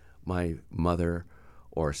day, my mother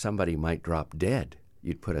or somebody might drop dead.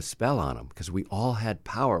 You'd put a spell on them because we all had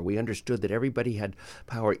power. We understood that everybody had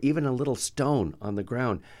power. Even a little stone on the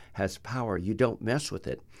ground has power. You don't mess with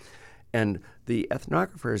it. And the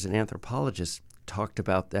ethnographers and anthropologists talked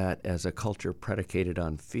about that as a culture predicated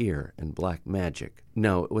on fear and black magic.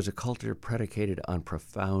 No, it was a culture predicated on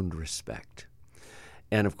profound respect.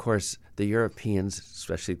 And of course, the Europeans,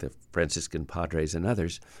 especially the Franciscan padres and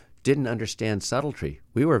others, didn't understand subtlety.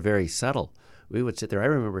 We were very subtle. We would sit there. I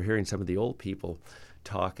remember hearing some of the old people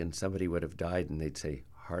talk, and somebody would have died, and they'd say,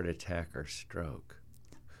 heart attack or stroke.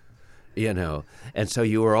 And so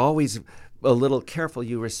you were always a little careful.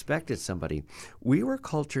 You respected somebody. We were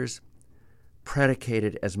cultures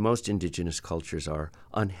predicated, as most indigenous cultures are,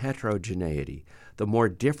 on heterogeneity. The more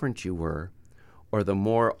different you were, or the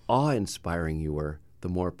more awe-inspiring you were, the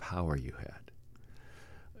more power you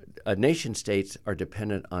had. Nation states are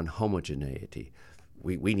dependent on homogeneity.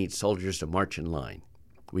 We need soldiers to march in line.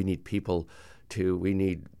 We need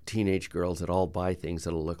teenage girls that all buy things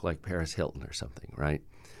that'll look like Paris Hilton or something, right?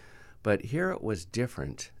 But here it was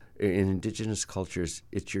different. In indigenous cultures,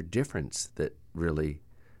 it's your difference that really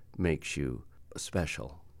makes you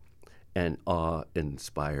special and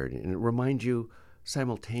awe-inspired. And it reminds you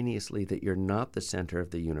simultaneously that you're not the center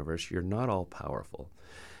of the universe. You're not all-powerful.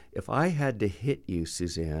 If I had to hit you,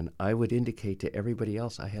 Suzanne, I would indicate to everybody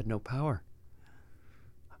else I had no power.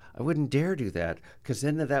 I wouldn't dare do that, because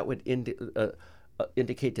then that would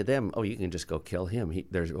indicate to them, oh, you can just go kill him.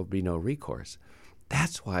 There will be no recourse.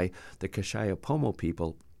 That's why the Kashayapomo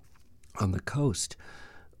people on the coast,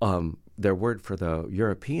 their word for the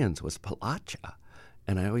Europeans was palacha.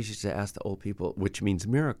 And I always used to ask the old people, which means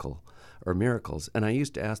miracle or miracles. And I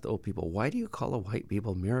used to ask the old people, why do you call the white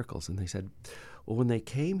people miracles? And they said, well, when they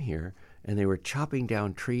came here and they were chopping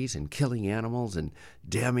down trees and killing animals and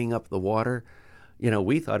damming up the water,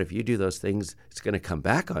 we thought if you do those things, it's going to come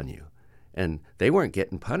back on you. And they weren't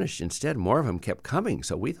getting punished. Instead, more of them kept coming,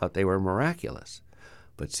 so we thought they were miraculous.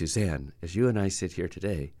 But Suzanne, as you and I sit here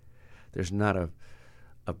today, there's not a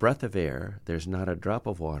breath of air, there's not a drop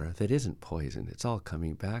of water that isn't poison. It's all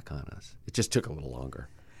coming back on us. It just took a little longer.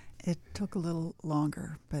 It took a little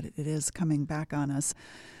longer, but it is coming back on us.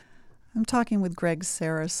 I'm talking with Greg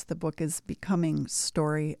Sarris. The book is Becoming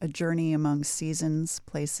Story, A Journey Among Seasons,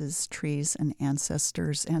 Places, Trees, and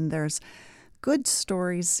Ancestors. And there's good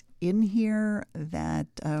stories in here that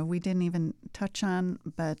we didn't even touch on,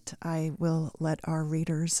 but I will let our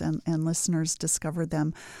readers and listeners discover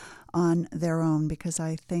them on their own, because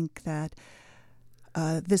I think that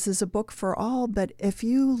this is a book for all. But if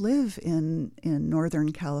you live in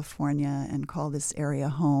Northern California and call this area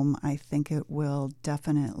home, I think it will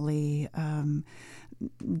definitely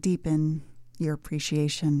deepen your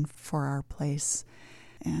appreciation for our place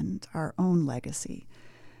and our own legacy.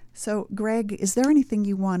 So, Greg, is there anything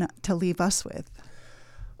you want to leave us with?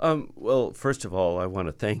 Well, first of all, I want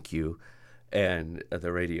to thank you and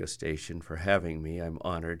the radio station for having me. I'm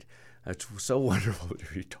honored. It's so wonderful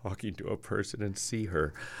to be talking to a person and see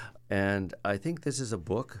her. And I think this is a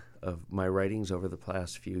book of my writings over the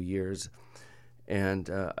past few years. And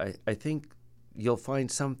I think you'll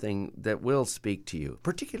find something that will speak to you,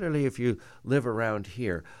 particularly if you live around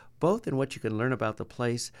here, both in what you can learn about the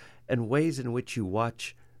place and ways in which you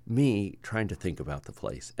watch me trying to think about the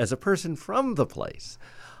place as a person from the place.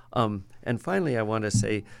 And finally, I want to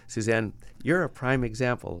say, Suzanne, you're a prime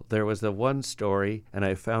example. There was the one story, and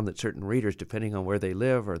I found that certain readers, depending on where they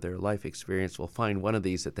live or their life experience, will find one of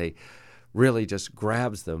these that they really just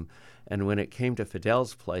grabs them. And when it came to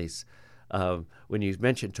Fidel's place, when you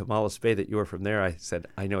mentioned Tomales Bay, that you were from there, I said,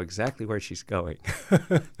 I know exactly where she's going.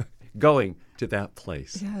 Going to that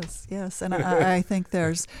place. Yes. And I think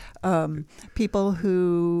there's people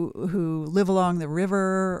who live along the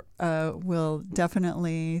river will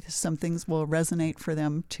definitely, some things will resonate for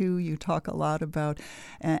them too. You talk a lot about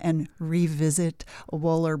and revisit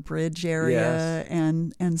Wohler Bridge area.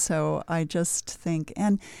 Yes. And so I just think,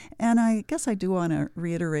 and I guess I do want to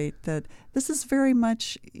reiterate that this is very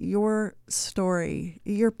much your story.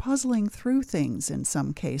 You're puzzling through things in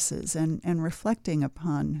some cases and reflecting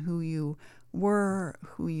upon who you were,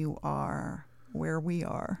 who you are, where we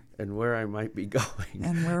are. And where I might be going.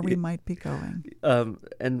 And where we might be going.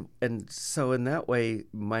 And so in that way,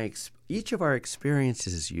 each of our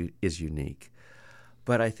experiences is unique.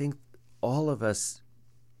 But I think all of us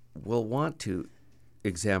will want to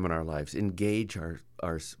examine our lives, engage our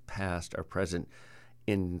past, our present,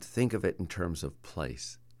 and think of it in terms of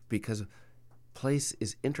place. Because place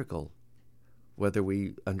is integral, whether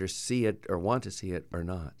we see it or want to see it or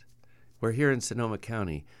not. We're here in Sonoma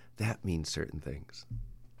County. That means certain things.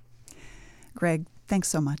 Greg, thanks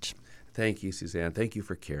so much. Thank you, Suzanne. Thank you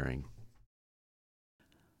for caring.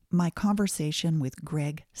 My conversation with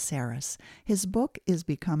Greg Sarris. His book is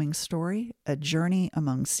Becoming Story, A Journey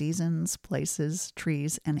Among Seasons, Places,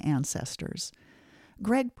 Trees, and Ancestors.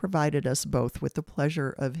 Greg provided us both with the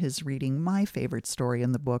pleasure of his reading my favorite story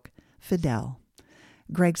in the book, Fidel.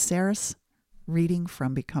 Greg Sarris, reading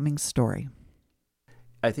from Becoming Story.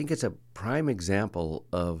 I think it's a prime example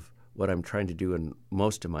of what I'm trying to do in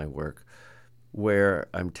most of my work, where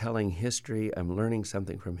I'm telling history, I'm learning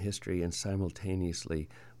something from history, and simultaneously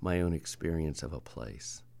my own experience of a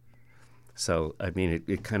place. So, I mean,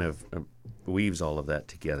 it kind of weaves all of that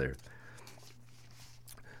together.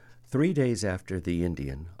 3 days after the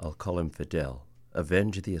Indian, I'll call him Fidel,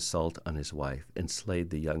 avenged the assault on his wife and slayed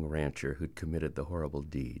the young rancher who'd committed the horrible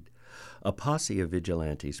deed, a posse of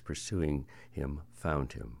vigilantes pursuing him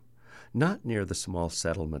found him, not near the small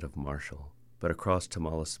settlement of Marshall, but across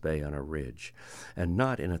Tamales Bay on a ridge, and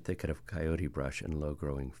not in a thicket of coyote brush and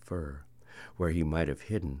low-growing fir, where he might have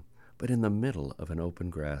hidden, but in the middle of an open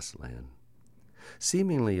grassland.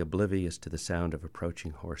 Seemingly oblivious to the sound of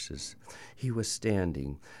approaching horses, he was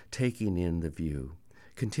standing, taking in the view,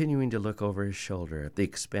 continuing to look over his shoulder at the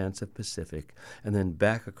expanse of Pacific, and then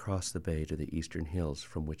back across the bay to the eastern hills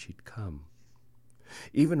from which he'd come.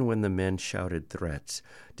 Even when the men shouted threats,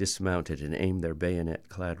 dismounted, and aimed their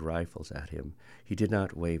bayonet-clad rifles at him, he did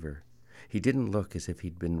not waver. He didn't look as if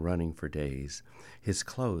he'd been running for days. His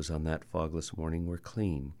clothes on that fogless morning were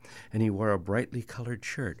clean, and he wore a brightly colored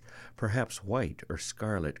shirt, perhaps white or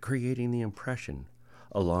scarlet, creating the impression,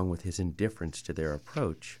 along with his indifference to their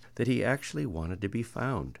approach, that he actually wanted to be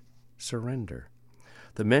found. Surrender.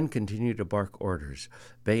 The men continued to bark orders,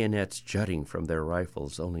 bayonets jutting from their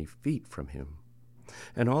rifles only feet from him.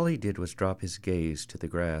 And all he did was drop his gaze to the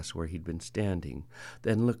grass where he'd been standing,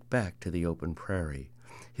 then look back to the open prairie,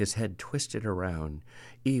 his head twisted around,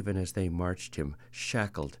 even as they marched him,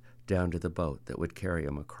 shackled, down to the boat that would carry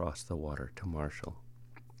him across the water to Marshall.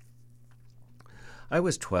 I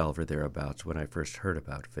was 12 or thereabouts when I first heard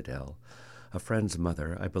about Fidel. A friend's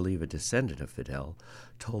mother, I believe a descendant of Fidel,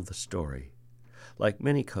 told the story. Like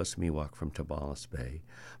many Coast Miwok from Tamales Bay,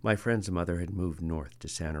 my friend's mother had moved north to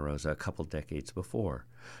Santa Rosa a couple decades before,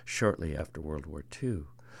 shortly after World War II,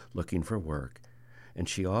 looking for work, and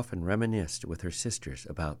she often reminisced with her sisters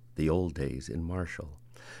about the old days in Marshall,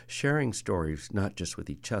 sharing stories not just with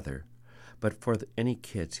each other, but for any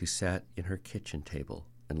kids who sat in her kitchen table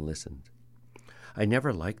and listened. I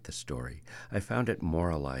never liked the story. I found it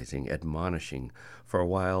moralizing, admonishing. For a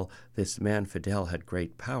while, this man Fidel had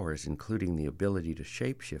great powers, including the ability to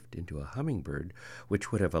shapeshift into a hummingbird,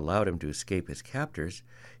 which would have allowed him to escape his captors.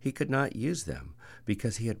 He could not use them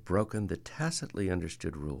because he had broken the tacitly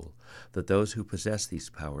understood rule that those who possess these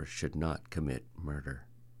powers should not commit murder.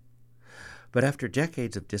 But after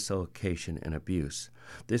decades of dislocation and abuse,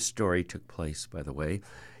 this story took place, by the way,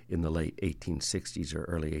 in the late 1860s or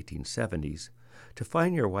early 1870s, to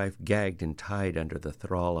find your wife gagged and tied under the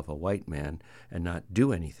thrall of a white man and not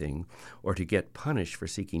do anything, or to get punished for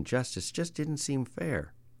seeking justice, just didn't seem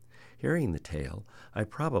fair. Hearing the tale, I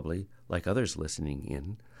probably, like others listening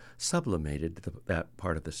in, sublimated that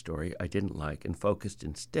part of the story I didn't like and focused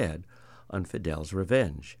instead on Fidel's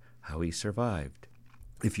revenge, how he survived.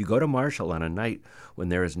 If you go to Marshall on a night when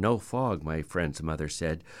there is no fog, my friend's mother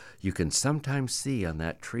said, you can sometimes see on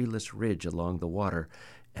that treeless ridge along the water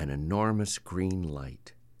an enormous green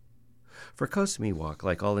light. For Coast Miwok,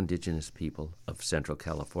 like all indigenous people of Central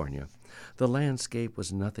California, the landscape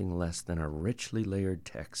was nothing less than a richly layered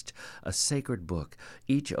text, a sacred book.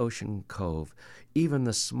 Each ocean cove, even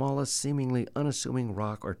the smallest seemingly unassuming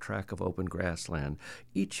rock or tract of open grassland,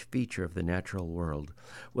 each feature of the natural world,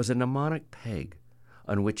 was a mnemonic peg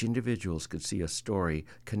on which individuals could see a story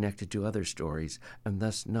connected to other stories and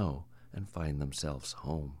thus know and find themselves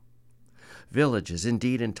home. Villages,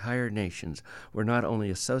 indeed entire nations, were not only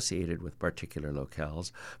associated with particular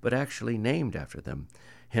locales, but actually named after them.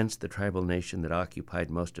 Hence the tribal nation that occupied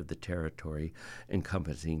most of the territory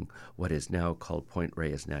encompassing what is now called Point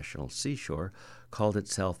Reyes National Seashore, called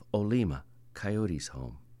itself Olima, Coyote's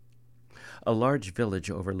home. A large village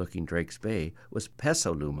overlooking Drake's Bay was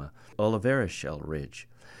Pesoluma, Olivera Shell Ridge,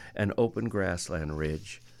 an open grassland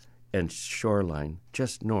ridge and shoreline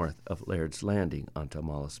just north of Laird's Landing on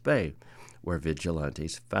Tamales Bay, where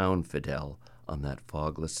vigilantes found Fidel on that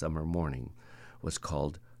fogless summer morning, was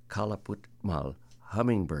called Kalaput Mal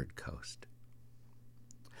Hummingbird Coast.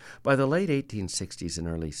 By the late 1860s and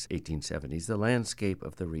early 1870s, the landscape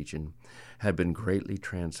of the region had been greatly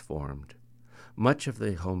transformed. Much of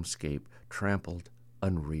the homescape trampled,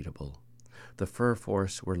 unreadable. The fir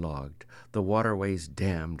forests were logged, the waterways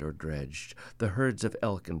dammed or dredged, the herds of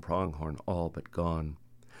elk and pronghorn all but gone.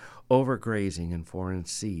 Overgrazing and foreign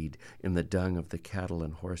seed in the dung of the cattle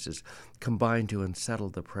and horses combined to unsettle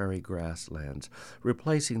the prairie grasslands,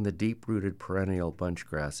 replacing the deep-rooted perennial bunch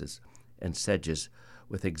grasses and sedges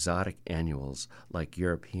with exotic annuals like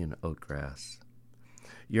European oatgrass.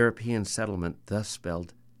 European settlement thus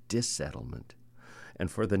spelled dissettlement, and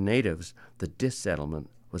for the natives, the dissettlement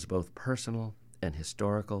was both personal and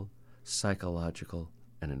historical, psychological,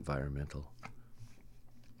 and environmental.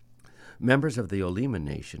 Members of the Olima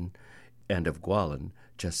Nation and of Gualan,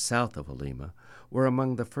 just south of Olima, were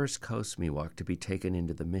among the first Coast Miwok to be taken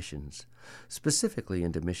into the missions, specifically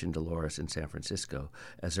into Mission Dolores in San Francisco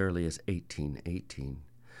as early as 1818.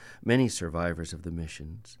 Many survivors of the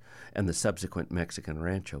missions and the subsequent Mexican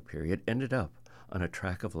Rancho period ended up on a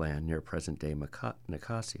tract of land near present-day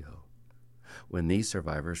Nicasio. When these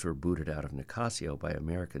survivors were booted out of Nicasio by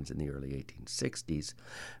Americans in the early 1860s,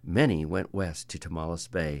 many went west to Tamales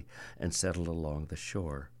Bay and settled along the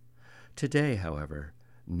shore. Today, however,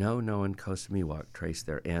 no known Coast Miwok trace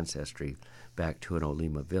their ancestry back to an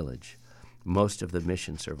Olima village. Most of the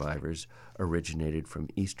mission survivors originated from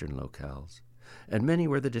eastern locales, and many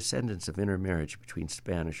were the descendants of intermarriage between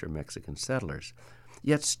Spanish or Mexican settlers.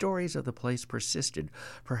 Yet stories of the place persisted.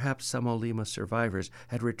 Perhaps some Olima survivors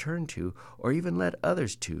had returned to, or even led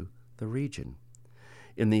others to, the region.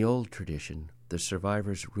 In the old tradition, the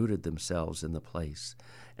survivors rooted themselves in the place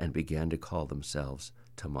and began to call themselves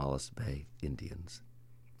Tamales Bay Indians.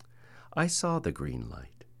 I saw the green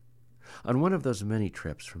light. On one of those many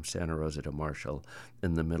trips from Santa Rosa to Marshall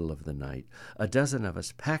in the middle of the night, a dozen of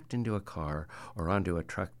us packed into a car or onto a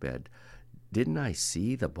truck bed. Didn't I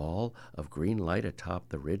see the ball of green light atop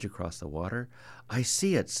the ridge across the water? I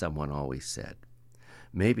see it, someone always said.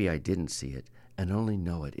 Maybe I didn't see it and only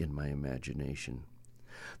know it in my imagination.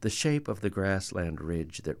 The shape of the grassland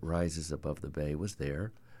ridge that rises above the bay was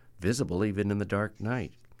there, visible even in the dark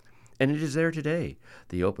night. And it is there today,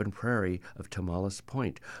 the open prairie of Tamales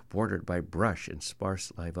Point, bordered by brush and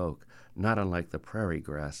sparse live oak, not unlike the prairie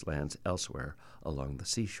grasslands elsewhere along the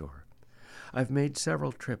seashore. I've made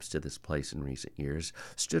several trips to this place in recent years,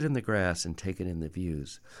 stood in the grass and taken in the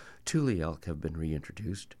views. Tule elk have been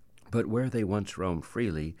reintroduced, but where they once roamed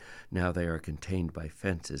freely, now they are contained by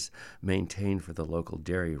fences maintained for the local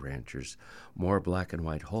dairy ranchers. More black and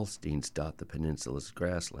white Holsteins dot the peninsula's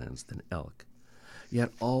grasslands than elk.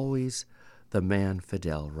 Yet always the man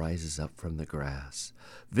Fidel rises up from the grass,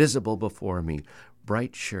 visible before me,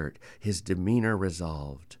 bright shirt, his demeanor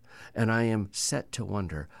resolved, and I am set to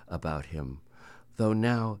wonder about him, though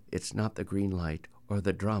now it's not the green light or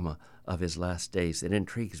the drama of his last days that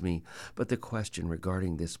intrigues me, but the question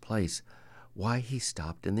regarding this place, why he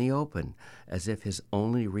stopped in the open, as if his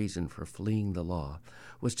only reason for fleeing the law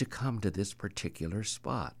was to come to this particular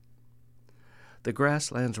spot. The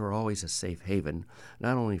grasslands were always a safe haven,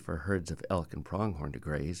 not only for herds of elk and pronghorn to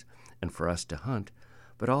graze and for us to hunt,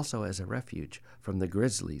 but also as a refuge from the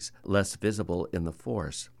grizzlies, less visible in the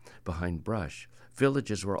forests, behind brush.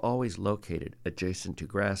 Villages were always located adjacent to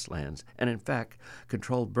grasslands, and in fact,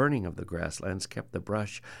 controlled burning of the grasslands kept the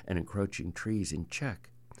brush and encroaching trees in check.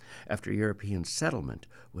 After European settlement,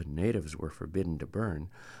 when natives were forbidden to burn,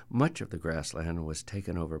 much of the grassland was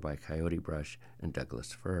taken over by coyote brush and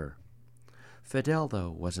Douglas fir. Fidel,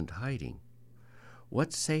 though, wasn't hiding.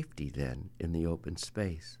 What safety, then, in the open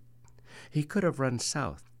space? He could have run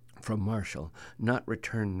south from Marshall, not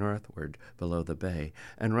return northward below the bay,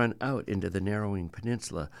 and run out into the narrowing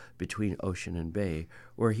peninsula between ocean and bay,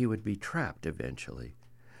 where he would be trapped eventually.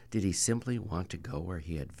 Did he simply want to go where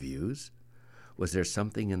he had views? Was there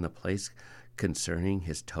something in the place concerning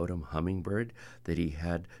his totem hummingbird that he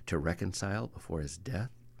had to reconcile before his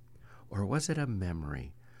death? Or was it a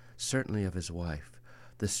memory, certainly of his wife,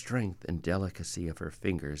 the strength and delicacy of her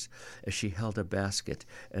fingers as she held a basket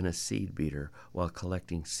and a seed beater while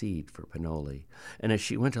collecting seed for pinole, and as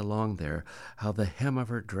she went along there, how the hem of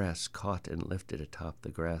her dress caught and lifted atop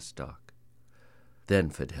the grass stalk?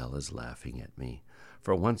 Then Fidel is laughing at me,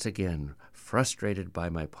 for once again, frustrated by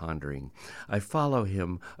my pondering, I follow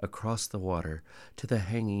him across the water to the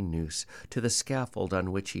hanging noose, to the scaffold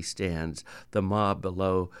on which he stands, the mob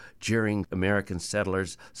below, jeering American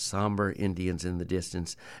settlers, somber Indians in the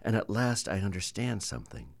distance, and at last I understand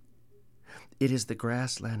something. It is the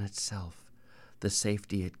grassland itself, the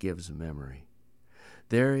safety it gives memory.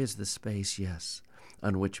 There is the space, yes,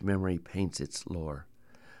 on which memory paints its lore.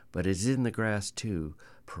 But it is in the grass, too,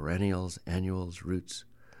 perennials, annuals, roots,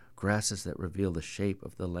 grasses that reveal the shape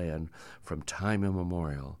of the land from time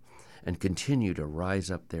immemorial and continue to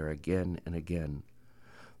rise up there again and again.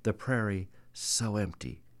 The prairie, so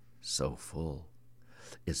empty, so full.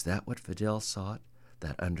 Is that what Fidel sought,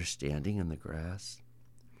 that understanding in the grass?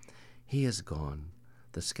 He is gone,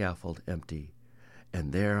 the scaffold empty,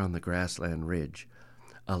 and there on the grassland ridge,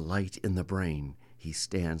 a light in the brain, he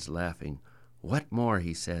stands laughing. What more,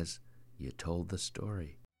 he says, you told the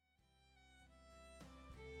story.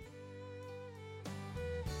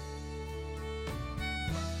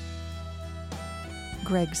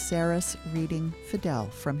 Greg Sarris reading Fidel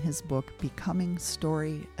from his book Becoming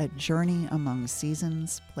Story, A Journey Among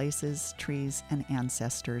Seasons, Places, Trees, and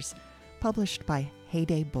Ancestors, published by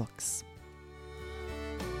Heyday Books.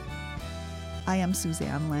 I am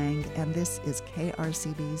Suzanne Lang, and this is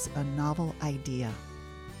KRCB's A Novel Idea.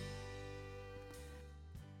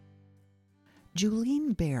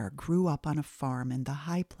 Julene Bair grew up on a farm in the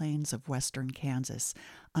high plains of western Kansas,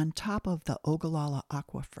 on top of the Ogallala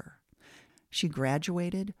Aquifer. She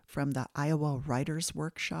graduated from the Iowa Writers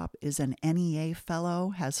Workshop, is an NEA Fellow,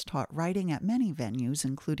 has taught writing at many venues,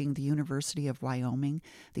 including the University of Wyoming,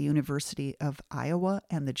 the University of Iowa,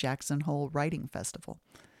 and the Jackson Hole Writing Festival.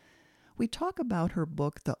 We talk about her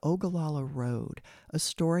book, The Ogallala Road, a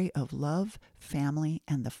story of love, family,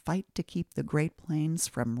 and the fight to keep the Great Plains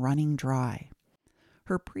from running dry.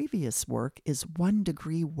 Her previous work is 1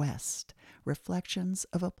 Degree West, Reflections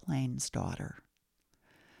of a Plains Daughter.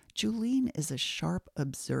 Julene is a sharp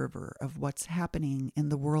observer of what's happening in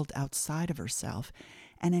the world outside of herself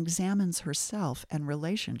and examines herself and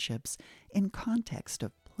relationships in context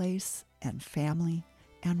of place and family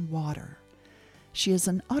and water. She is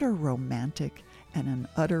an utter romantic and an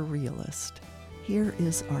utter realist. Here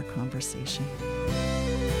is our conversation.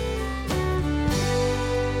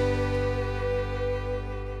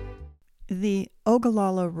 The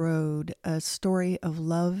Ogallala Road, a story of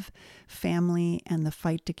love, family, and the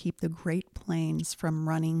fight to keep the Great Plains from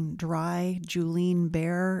running dry. Julene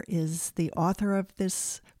Bair is the author of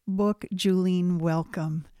this book. Julene,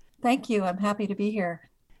 welcome. Thank you. I'm happy to be here.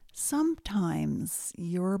 Sometimes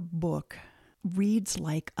your book reads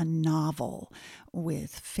like a novel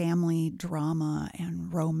with family drama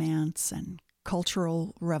and romance and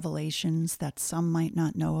cultural revelations that some might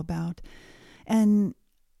not know about. And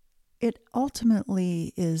it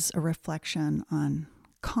ultimately is a reflection on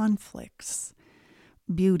conflicts,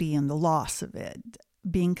 beauty and the loss of it,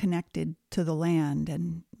 being connected to the land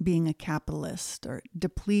and being a capitalist, or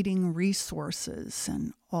depleting resources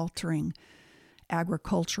and altering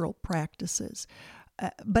agricultural practices.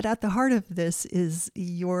 But at the heart of this is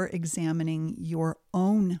you're examining your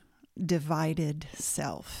own divided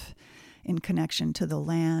self in connection to the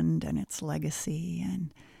land and its legacy,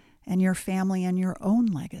 and your family and your own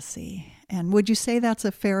legacy. And would you say that's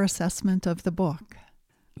a fair assessment of the book?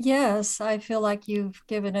 Yes, I feel like you've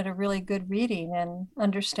given it a really good reading and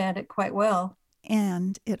understand it quite well.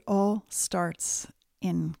 And it all starts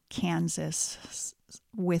in Kansas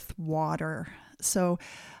with water. So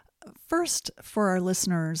first, for our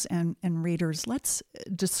listeners and readers, let's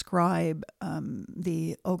describe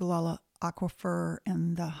the Ogallala Aquifer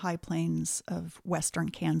and the high plains of western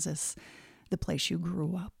Kansas, the place you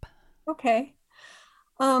grew up. Okay.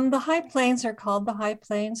 The high plains are called the high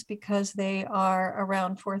plains because they are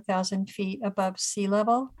around 4,000 feet above sea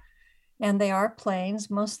level. And they are plains,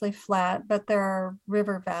 mostly flat, but there are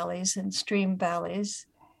river valleys and stream valleys.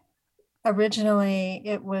 Originally,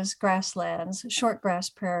 it was grasslands, short grass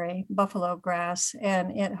prairie, buffalo grass,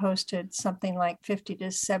 and it hosted something like 50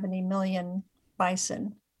 to 70 million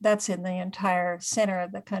bison. That's in the entire center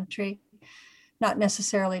of the country, not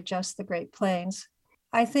necessarily just the Great Plains.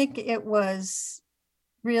 I think it was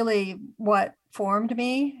really what formed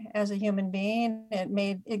me as a human being.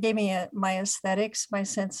 It gave me my aesthetics, my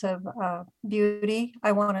sense of beauty.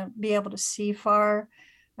 I want to be able to see far.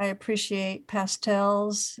 I appreciate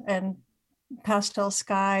pastels and pastel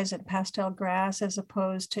skies and pastel grass as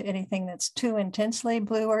opposed to anything that's too intensely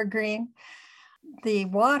blue or green. The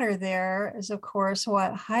water there is, of course,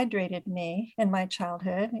 what hydrated me in my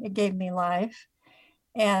childhood. It gave me life.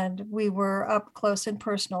 And we were up close and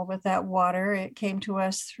personal with that water. It came to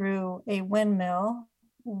us through a windmill,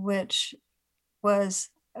 which was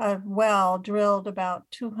a well drilled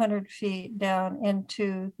about 200 feet down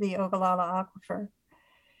into the Ogallala Aquifer.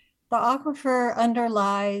 The aquifer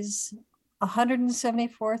underlies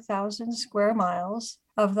 174,000 square miles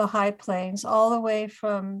of the high plains, all the way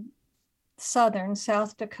from southern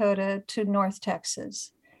South Dakota to North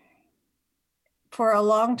Texas. For a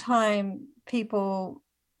long time, people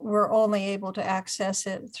were only able to access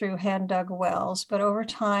it through hand dug wells. But over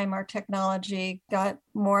time, our technology got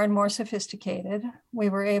more and more sophisticated. We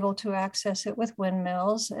were able to access it with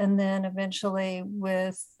windmills and then eventually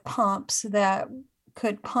with pumps that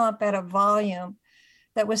could pump at a volume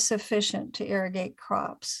that was sufficient to irrigate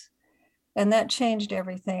crops. And that changed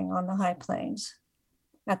everything on the high plains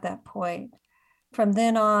at that point. From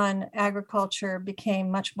then on, agriculture became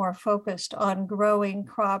much more focused on growing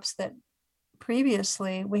crops that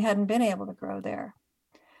previously we hadn't been able to grow there.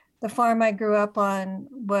 The farm I grew up on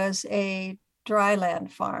was a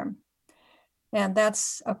dryland farm. And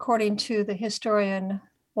that's, according to the historian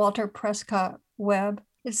Walter Prescott Webb,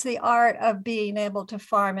 it's the art of being able to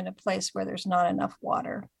farm in a place where there's not enough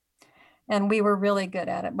water. And we were really good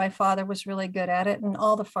at it. My father was really good at it, and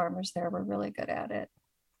all the farmers there were really good at it.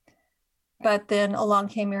 But then along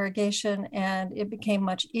came irrigation, and it became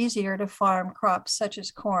much easier to farm crops such as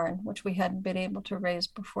corn, which we hadn't been able to raise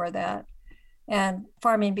before that. And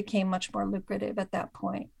farming became much more lucrative at that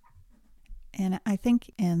point. And I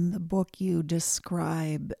think in the book you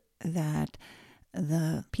describe that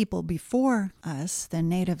the people before us, the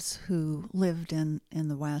natives who lived in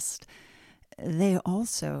the West, they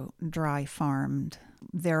also dry farmed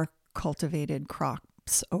their cultivated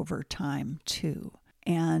crops over time too.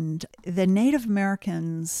 And the Native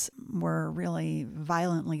Americans were really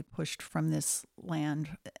violently pushed from this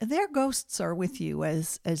land. Their ghosts are with you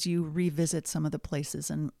as you revisit some of the places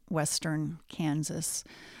in western Kansas,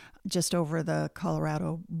 just over the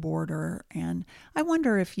Colorado border. And I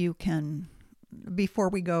wonder if you can, before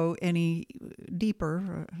we go any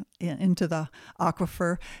deeper into the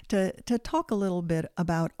aquifer, to talk a little bit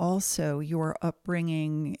about also your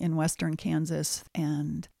upbringing in western Kansas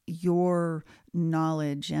and your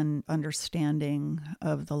knowledge and understanding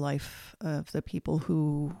of the life of the people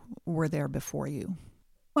who were there before you.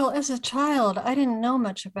 Well, as a child, I didn't know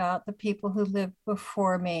much about the people who lived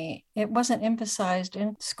before me. It wasn't emphasized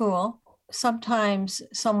in school. Sometimes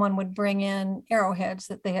someone would bring in arrowheads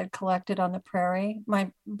that they had collected on the prairie.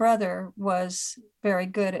 My brother was very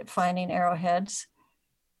good at finding arrowheads.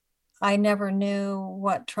 I never knew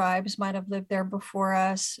what tribes might have lived there before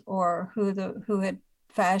us or who had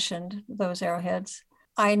fashioned those arrowheads.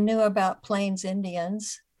 I knew about Plains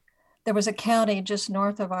Indians. There was a county just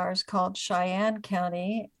north of ours called Cheyenne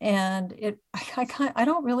County, and I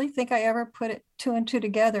don't really think I ever put it two and two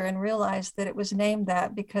together and realized that it was named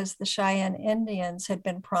that because the Cheyenne Indians had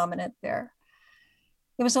been prominent there.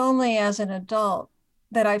 It was only as an adult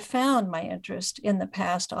that I found my interest in the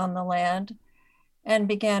past on the land and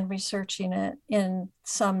began researching it in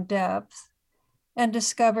some depth and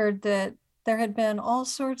discovered that there had been all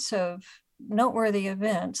sorts of noteworthy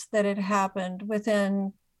events that had happened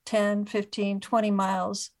within 10, 15, 20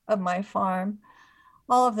 miles of my farm,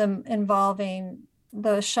 all of them involving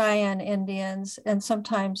the Cheyenne Indians and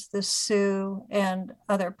sometimes the Sioux and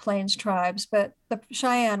other Plains tribes, but the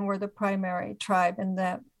Cheyenne were the primary tribe in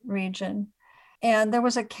that region. And there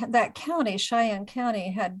was that county, Cheyenne County,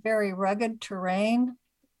 had very rugged terrain,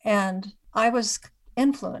 and I was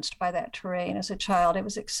influenced by that terrain as a child. It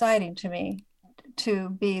was exciting to me to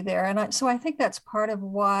be there. And so I think that's part of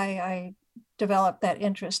why I developed that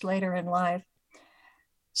interest later in life.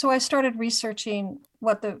 So I started researching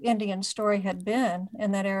what the Indian story had been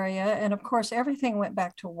in that area. And of course, everything went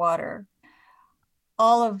back to water.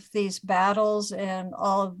 All of these battles and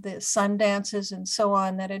all of the sun dances and so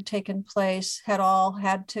on that had taken place had all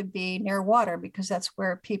had to be near water because that's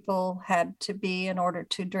where people had to be in order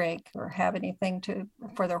to drink or have anything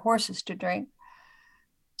for their horses to drink.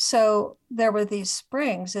 So there were these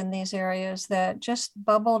springs in these areas that just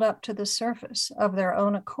bubbled up to the surface of their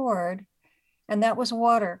own accord. And that was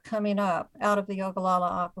water coming up out of the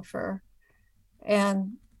Ogallala Aquifer.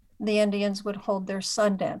 And the Indians would hold their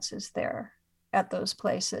sun dances there at those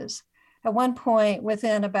places. At one point,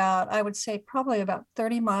 within about, I would say probably about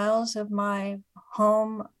 30 miles of my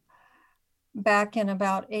home, back in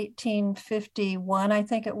about 1851, I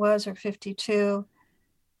think it was, or 52,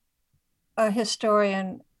 a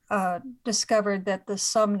historian discovered that the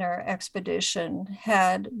Sumner expedition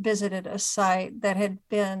had visited a site that had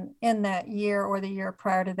been in that year or the year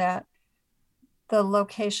prior to that, the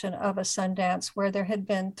location of a Sundance where there had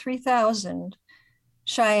been 3,000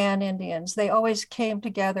 Cheyenne Indians. They always came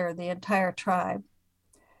together, the entire tribe,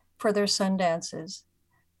 for their Sundances.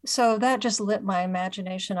 So that just lit my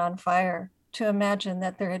imagination on fire to imagine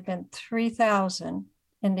that there had been 3,000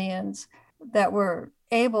 Indians that were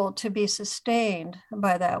able to be sustained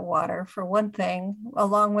by that water, for one thing,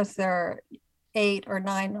 along with their 8 or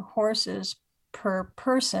 9 horses per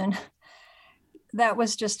person. That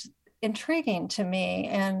was just intriguing to me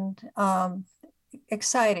and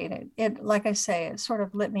exciting. It, like I say, it sort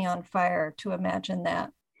of lit me on fire to imagine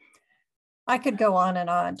that. I could go on and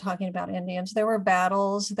on talking about Indians. There were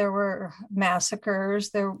battles, there were massacres,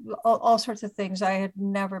 there were all sorts of things I had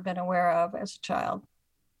never been aware of as a child.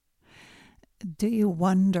 Do you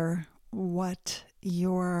wonder what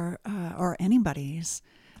your or anybody's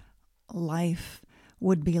life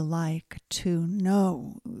would be like to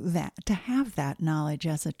know that, to have that knowledge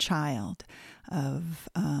as a child of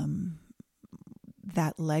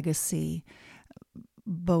that legacy,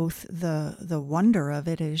 both the wonder of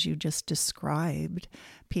it, as you just described,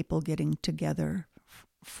 people getting together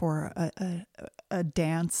for a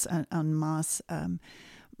dance en masse,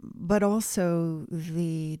 but also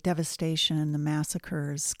the devastation and the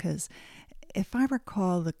massacres. Because if I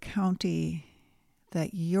recall, the county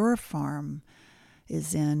that your farm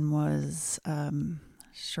is in was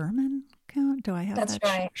Sherman County. Do I have That's that?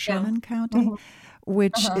 right. Sherman Yeah. County, Mhm.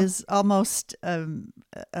 which Uh-huh. is almost an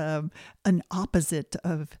opposite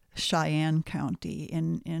of Cheyenne County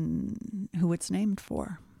in who it's named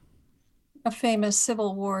for. A famous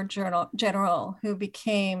Civil War general who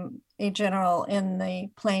became a general in the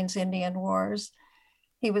Plains Indian Wars.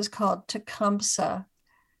 He was called Tecumseh,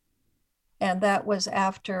 and that was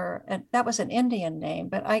after, and that was an Indian name,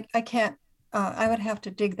 but I can't, I would have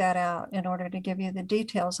to dig that out in order to give you the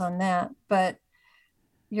details on that. But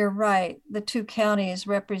you're right, the two counties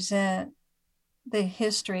represent the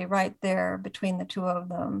history right there between the two of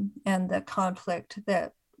them and the conflict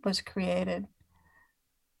that was created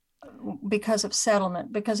because of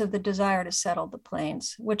settlement, because of the desire to settle the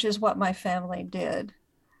plains, which is what my family did.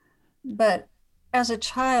 But as a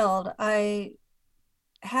child, I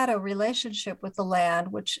had a relationship with the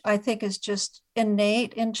land, which I think is just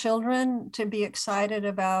innate in children to be excited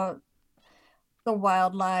about the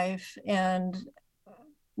wildlife and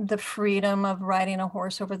the freedom of riding a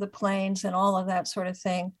horse over the plains and all of that sort of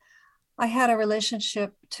thing. I had a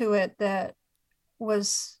relationship to it that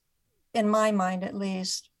was, in my mind at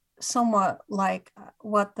least, somewhat like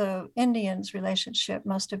what the Indians' relationship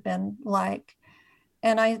must have been like.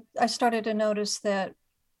 And I started to notice that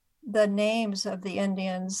the names of the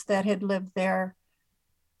Indians that had lived there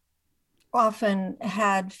often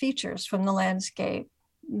had features from the landscape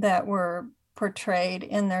that were portrayed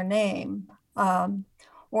in their name,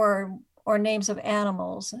 or names of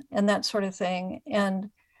animals and that sort of thing.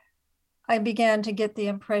 And I began to get the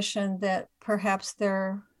impression that perhaps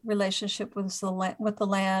their relationship with the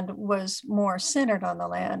land was more centered on the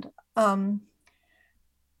land.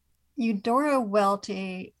 Eudora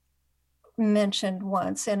Welty mentioned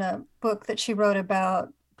once in a book that she wrote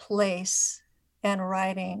about place and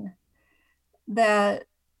writing that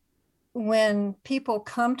when people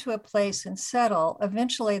come to a place and settle,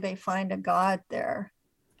 eventually they find a God there.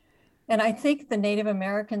 And I think the Native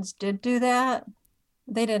Americans did do that.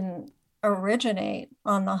 They didn't originate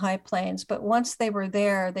on the high plains, but once they were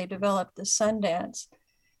there, they developed the Sundance,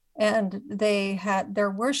 and they had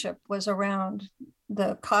their worship was around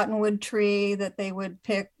the cottonwood tree that they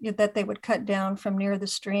would cut down from near the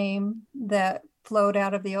stream that flowed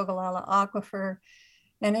out of the Ogallala Aquifer,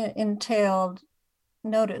 and it entailed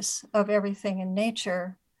notice of everything in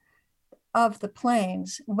nature of the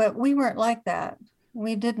plains. But we weren't like that.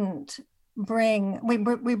 We didn't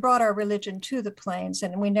we brought our religion to the plains,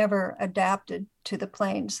 and we never adapted to the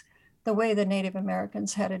plains the way the Native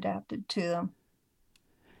Americans had adapted to them.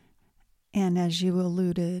 And as you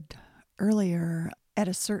alluded earlier, at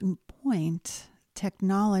a certain point,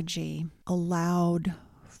 technology allowed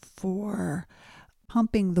for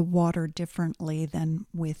pumping the water differently than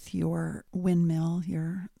with your windmill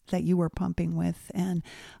that you were pumping with, and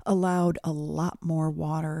allowed a lot more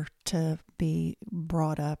water to be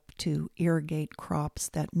brought up to irrigate crops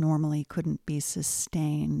that normally couldn't be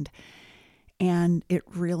sustained. And it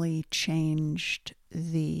really changed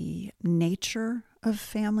the nature of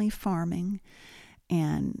family farming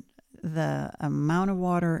and the amount of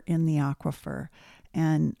water in the aquifer.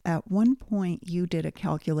 And at one point, you did a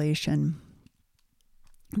calculation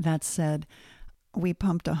that said we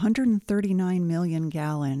pumped 139 million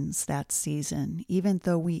gallons that season, even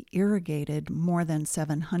though we irrigated more than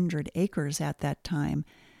 700 acres at that time.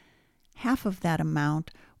 Half of that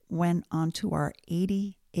amount went onto our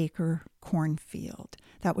 80-acre cornfield.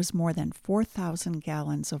 That was more than 4,000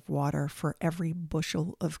 gallons of water for every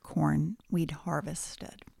bushel of corn we'd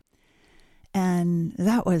harvested. And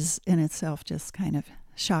that was in itself just kind of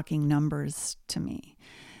shocking numbers to me.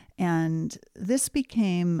 And this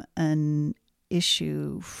became an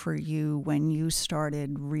issue for you when you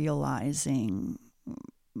started realizing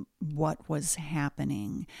what was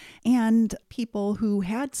happening. And people who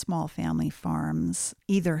had small family farms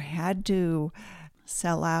either had to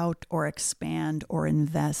sell out or expand or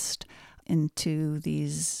invest into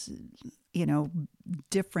these,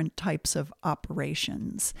 different types of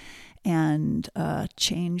operations, and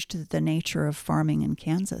changed the nature of farming in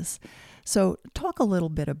Kansas. So talk a little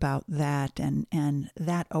bit about that and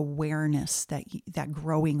that awareness, that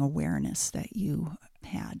growing awareness that you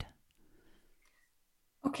had.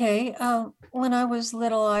 Okay. When I was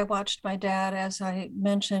little, I watched my dad, as I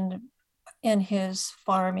mentioned, in his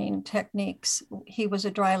farming techniques. He was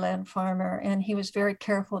a dryland farmer, and he was very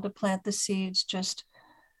careful to plant the seeds just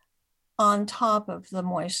on top of the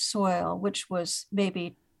moist soil, which was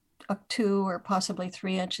maybe 2 or possibly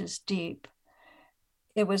 3 inches deep.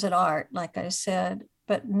 It was an art, like I said.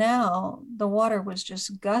 But now the water was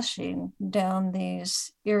just gushing down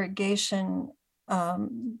these irrigation,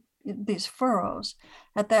 these furrows.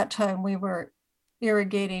 At that time, we were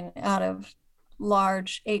irrigating out of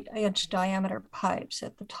large 8-inch diameter pipes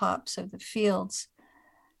at the tops of the fields.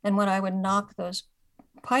 And when I would knock those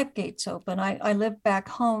pipe gates open, I lived back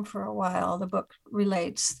home for a while. The book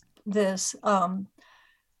relates this.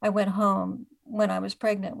 I went home when I was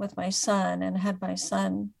pregnant with my son and had my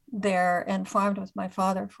son there and farmed with my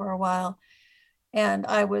father for a while. And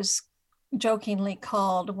I was jokingly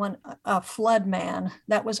called a flood man.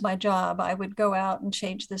 That was my job. I would go out and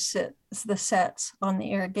change the sets on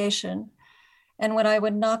the irrigation. And when I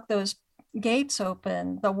would knock those gates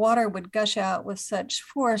open, the water would gush out with such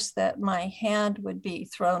force that my hand would be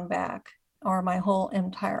thrown back, or my whole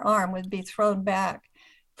entire arm would be thrown back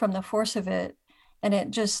from the force of it. And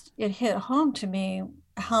it hit home to me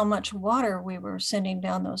how much water we were sending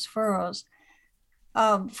down those furrows.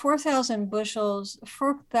 4,000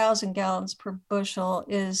 gallons per bushel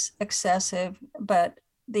is excessive, but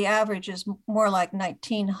the average is more like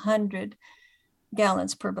 1,900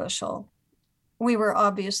 gallons per bushel. We were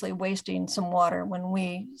obviously wasting some water when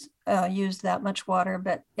we used that much water,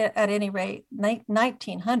 but at any rate,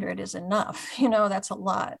 1,900 is enough. That's a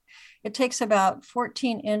lot. It takes about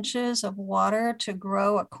 14 inches of water to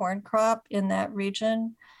grow a corn crop in that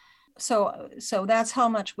region. So that's how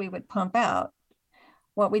much we would pump out.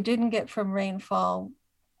 What we didn't get from rainfall,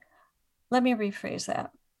 let me rephrase that.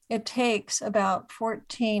 It takes about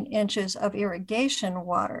 14 inches of irrigation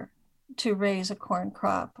water to raise a corn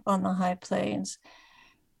crop on the high plains.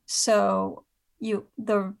 So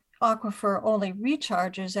the aquifer only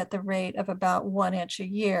recharges at the rate of about 1 inch a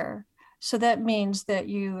year. So that means that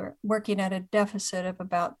you're working at a deficit of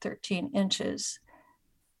about 13 inches,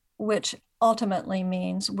 which ultimately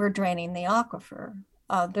means we're draining the aquifer.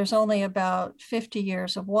 There's only about 50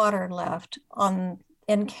 years of water left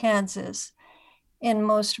in Kansas. In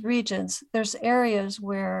most regions, there's areas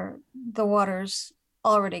where the water's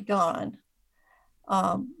already gone.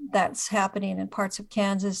 That's happening in parts of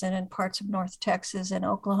Kansas and in parts of North Texas and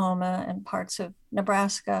Oklahoma and parts of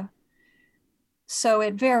Nebraska. So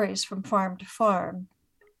it varies from farm to farm,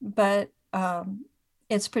 but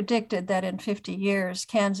it's predicted that in 50 years,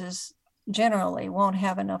 Kansas generally won't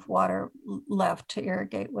have enough water left to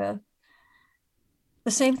irrigate with.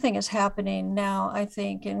 The same thing is happening now, I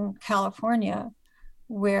think, in California,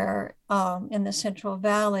 where in the Central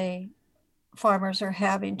Valley, farmers are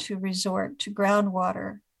having to resort to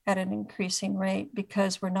groundwater at an increasing rate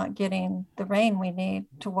because we're not getting the rain we need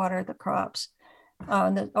to water the crops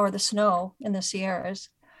or the snow in the Sierras.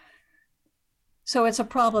 So it's a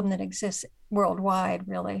problem that exists worldwide,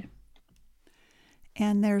 really.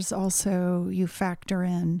 And there's also, you factor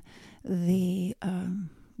in the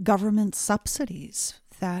government subsidies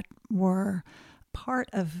that were part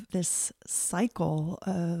of this cycle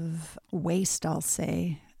of waste, I'll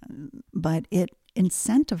say, but it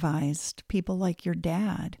incentivized people like your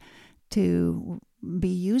dad to be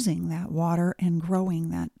using that water and growing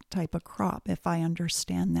that type of crop, if I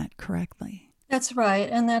understand that correctly. That's right,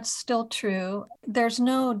 and that's still true. There's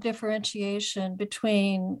no differentiation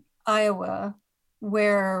between Iowa,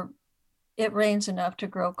 where it rains enough to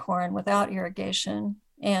grow corn without irrigation,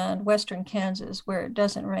 and Western Kansas, where it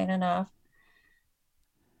doesn't rain enough.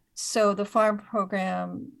 So the farm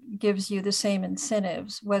program gives you the same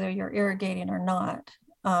incentives, whether you're irrigating or not.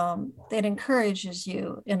 It encourages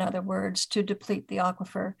you, in other words, to deplete the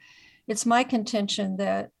aquifer. It's my contention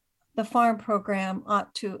that the farm program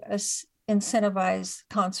ought to incentivize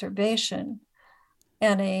conservation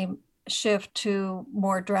and a shift to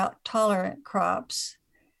more drought-tolerant crops.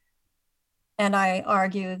 And I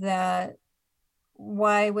argue that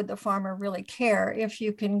why would the farmer really care if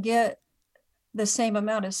you can get the same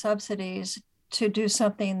amount of subsidies to do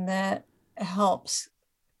something that helps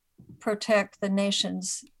protect the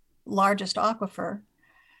nation's largest aquifer,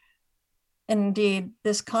 indeed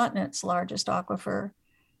this continent's largest aquifer,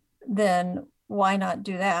 then why not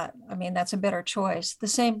do that? I mean, that's a better choice. The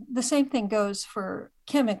same thing goes for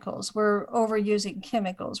chemicals. We're overusing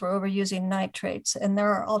chemicals, we're overusing nitrates, and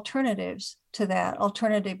there are alternatives to that,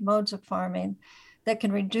 alternative modes of farming that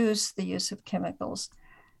can reduce the use of chemicals.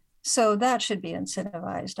 So that should be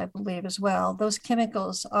incentivized, I believe, as well. Those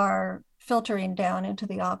chemicals are filtering down into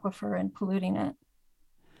the aquifer and polluting it.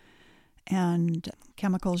 And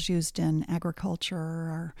chemicals used in agriculture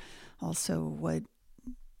are also what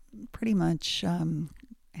pretty much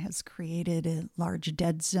has created a large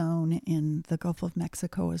dead zone in the Gulf of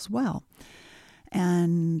Mexico as well.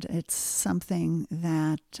 And it's something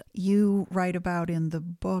that you write about in the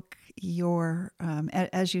book.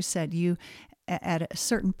 As you said, you at a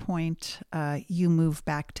certain point, you moved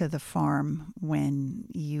back to the farm when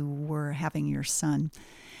you were having your son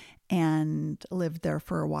and lived there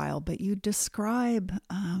for a while. But you describe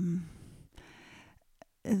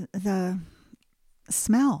the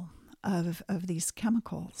smell of these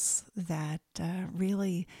chemicals that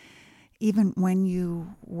really, even when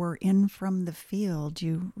you were in from the field,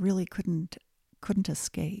 you really couldn't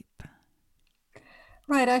escape.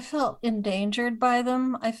 Right. I felt endangered by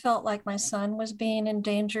them. I felt like my son was being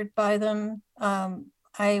endangered by them.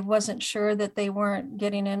 I wasn't sure that they weren't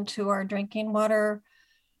getting into our drinking water,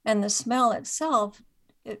 and the smell itself,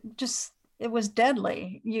 it was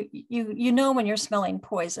deadly. You know when you're smelling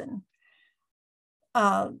poison.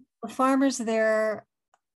 The farmers there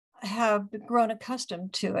have grown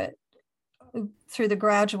accustomed to it through the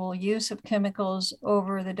gradual use of chemicals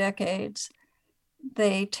over the decades.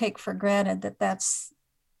 They take for granted that that's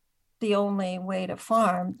the only way to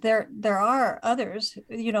farm. There are others,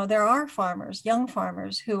 there are farmers, young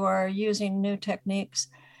farmers, who are using new techniques.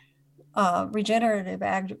 Regenerative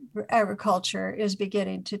agriculture is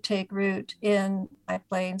beginning to take root in my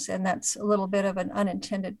plains, and that's a little bit of an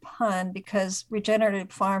unintended pun, because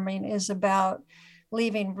regenerative farming is about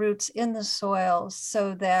leaving roots in the soil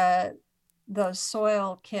so that the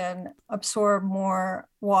soil can absorb more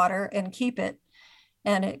water and keep it,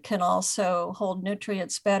 and it can also hold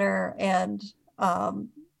nutrients better, and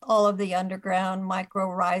all of the underground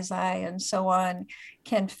mycorrhizae and so on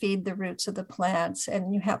can feed the roots of the plants,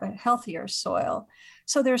 and you have a healthier soil.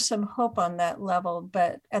 So there's some hope on that level,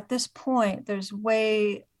 but at this point, there's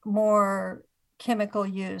way more chemical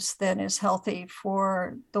use than is healthy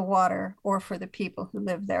for the water or for the people who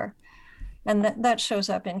live there. And that shows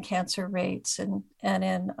up in cancer rates and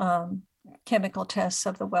in chemical tests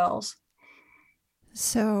of the wells.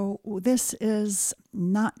 So this is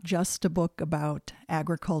not just a book about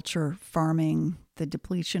agriculture, farming, the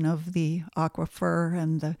depletion of the aquifer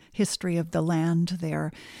and the history of the land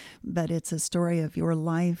there, but it's a story of your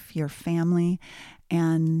life, your family,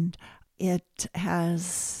 and it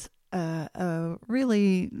has a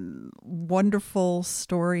really wonderful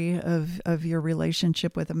story of your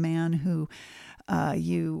relationship with a man who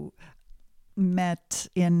you met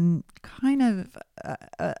in kind of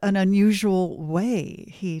an unusual way.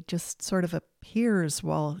 He just sort of appears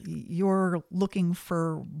while you're looking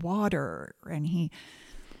for water, and he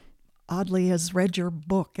oddly has read your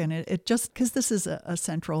book. And it just, because this is a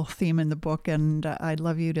central theme in the book, and I'd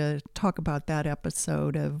love you to talk about that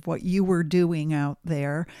episode of what you were doing out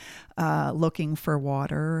there looking for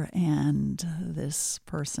water, and this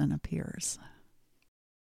person appears.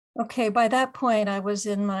 Okay, by that point, I was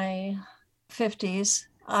in my 50s.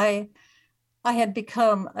 I had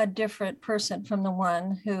become a different person from the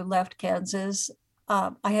one who left Kansas.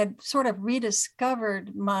 I had sort of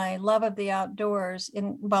rediscovered my love of the outdoors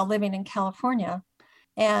while living in California,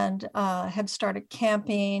 and had started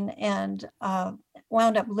camping, and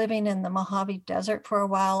wound up living in the Mojave Desert for a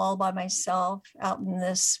while all by myself out in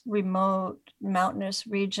this remote mountainous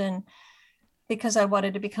region, because I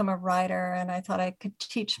wanted to become a writer, and I thought I could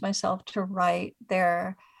teach myself to write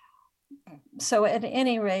there. So at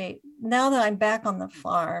any rate, now that I'm back on the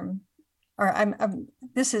farm, or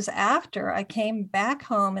this is after I came back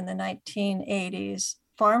home in the 1980s,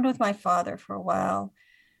 farmed with my father for a while,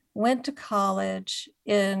 went to college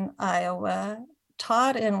in Iowa,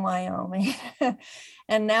 taught in Wyoming,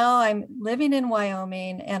 and now I'm living in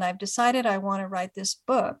Wyoming, and I've decided I want to write this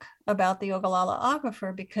book about the Ogallala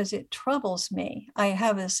Aquifer because it troubles me. I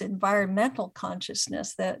have this environmental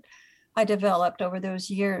consciousness that I developed over those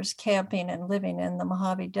years camping and living in the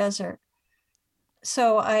Mojave Desert.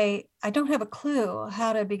 So I don't have a clue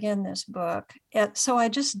how to begin this book. So I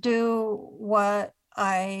just do what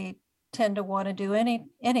I tend to want to do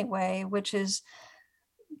anyway, which is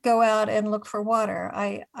go out and look for water.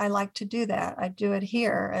 I like to do that. I do it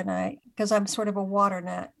here, and because I'm sort of a water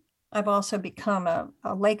nut. I've also become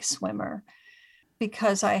a lake swimmer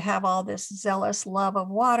because I have all this zealous love of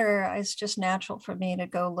water. It's just natural for me to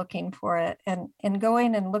go looking for it. And in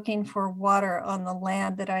going and looking for water on the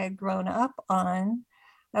land that I had grown up on,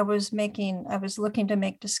 I was looking to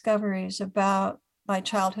make discoveries about my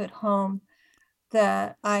childhood home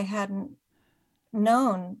that I hadn't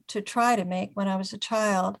known to try to make when I was a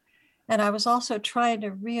child. And I was also trying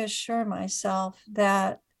to reassure myself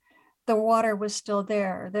that the water was still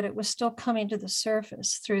there, that it was still coming to the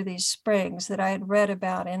surface through these springs that I had read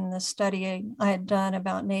about in the studying I had done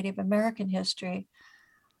about Native American history.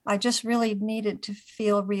 I just really needed to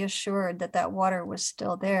feel reassured that that water was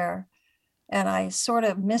still there. And I sort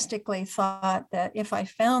of mystically thought that if I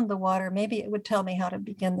found the water, maybe it would tell me how to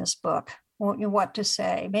begin this book, what to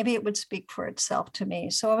say. Maybe it would speak for itself to me.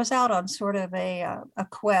 So I was out on sort of a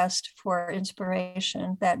quest for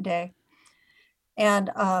inspiration that day. And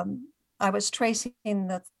I was tracing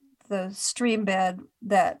the stream bed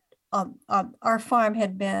that our farm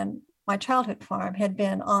had been, my childhood farm had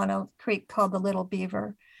been on a creek called the Little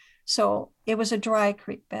Beaver. So it was a dry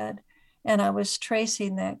creek bed. And I was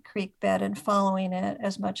tracing that creek bed and following it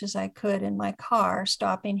as much as I could in my car,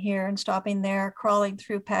 stopping here and stopping there, crawling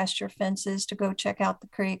through pasture fences to go check out the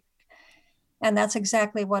creek. And that's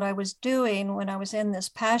exactly what I was doing when I was in this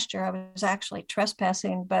pasture. I was actually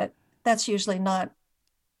trespassing, but that's usually not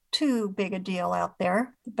too big a deal out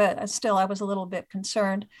there. But still, I was a little bit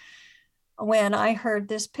concerned when I heard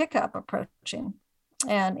this pickup approaching.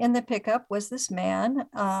 And in the pickup was this man.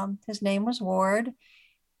 His name was Ward.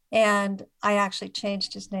 And I actually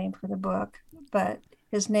changed his name for the book, but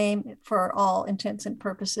his name, for all intents and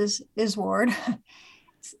purposes, is Ward.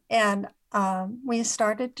 And we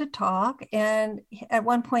started to talk. And at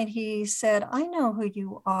one point he said, "I know who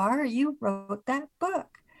you are. You wrote that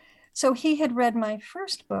book." So he had read my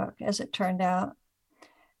first book, as it turned out.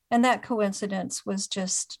 And that coincidence was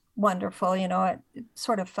just wonderful. It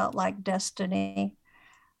sort of felt like destiny.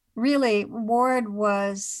 Really, Ward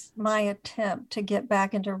was my attempt to get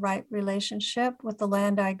back into right relationship with the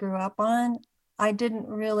land I grew up on. I didn't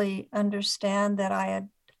really understand that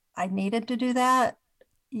I needed to do that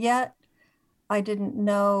yet. I didn't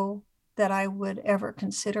know that I would ever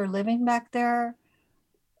consider living back there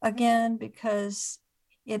again because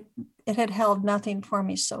it had held nothing for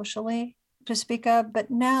me socially to speak of.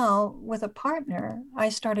 But now with a partner, I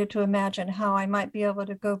started to imagine how I might be able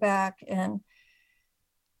to go back and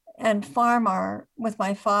farm with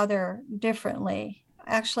my father differently.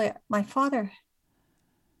 Actually, my father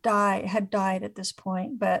had died at this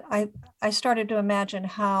point, but I started to imagine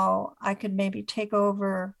how I could maybe take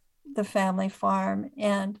over the family farm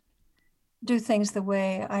and do things the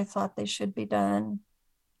way I thought they should be done.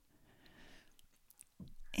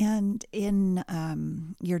 And in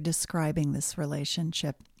you're describing this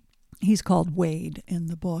relationship, he's called Wade in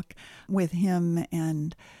the book, with him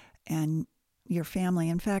and your family.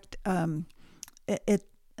 In fact,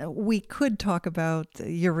 we could talk about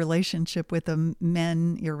your relationship with the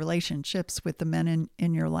men, your relationships with the men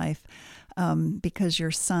in your life, because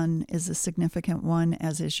your son is a significant one,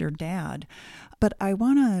 as is your dad. But I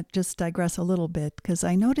want to just digress a little bit, because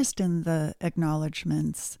I noticed in the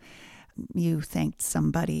acknowledgments you thanked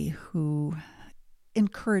somebody who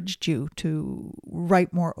encouraged you to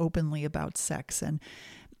write more openly about sex. And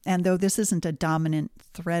though this isn't a dominant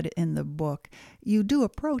thread in the book, you do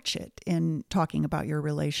approach it in talking about your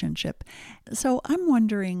relationship. So I'm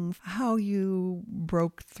wondering how you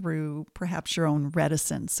broke through perhaps your own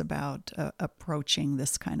reticence about approaching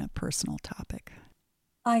this kind of personal topic.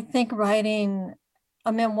 I think writing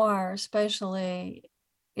a memoir, especially,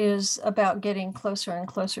 is about getting closer and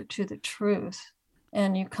closer to the truth.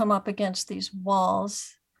 And you come up against these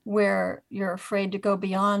walls where you're afraid to go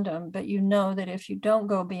beyond them, but you know that if you don't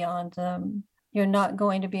go beyond them, you're not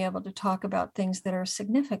going to be able to talk about things that are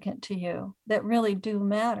significant to you, that really do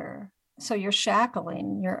matter. So you're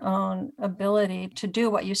shackling your own ability to do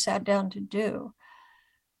what you sat down to do.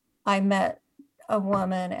 I met a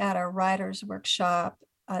woman at a writer's workshop.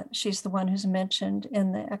 She's the one who's mentioned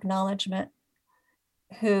in the acknowledgement,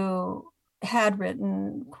 who had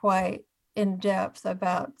written quite in depth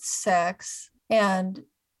about sex. And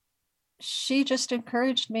she just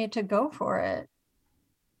encouraged me to go for it.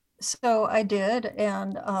 So I did,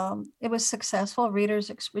 and it was successful.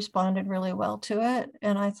 Readers responded really well to it.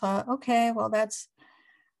 And I thought, okay, well, that's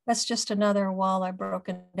just another wall I've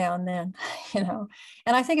broken down then, And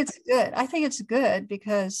I think it's good. I think it's good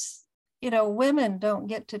because, women don't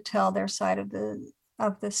get to tell their side of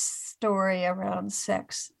the story around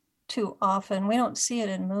sex too often. We don't see it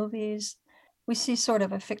in movies. We see sort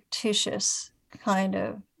of a fictitious kind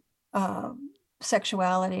of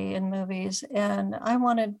sexuality in movies, and I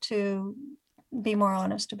wanted to be more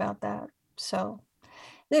honest about that. So,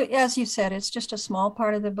 as you said, it's just a small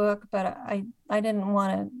part of the book, but I didn't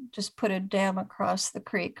want to just put a dam across the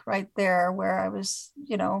creek right there where I was,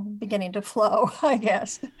 beginning to flow, I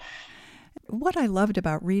guess. What I loved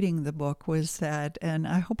about reading the book was that, and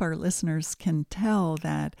I hope our listeners can tell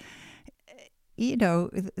that,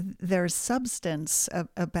 there's substance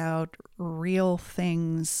about real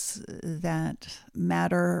things that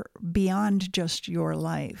matter beyond just your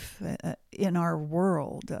life in our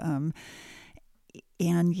world.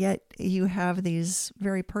 And yet you have these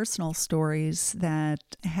very personal stories that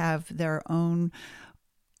have their own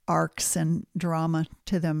arcs and drama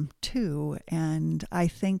to them too. And I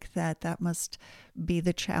think that must be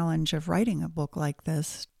the challenge of writing a book like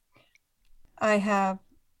this. I have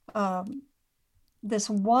this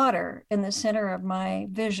water in the center of my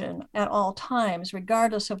vision at all times,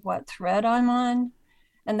 regardless of what thread I'm on.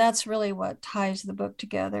 And that's really what ties the book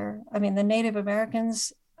together. I mean, the Native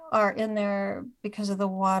Americans are in there because of the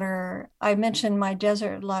water. I mentioned my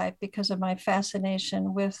desert life because of my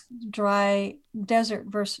fascination with dry desert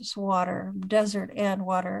versus water, desert and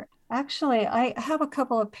water. Actually, I have a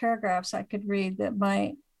couple of paragraphs I could read that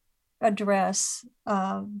might address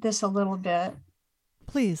this a little bit.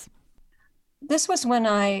 Please. This was when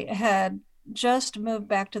I had just moved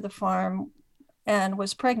back to the farm and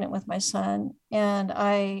was pregnant with my son. And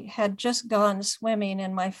I had just gone swimming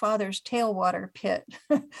in my father's tailwater pit,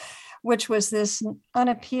 which was this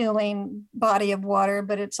unappealing body of water,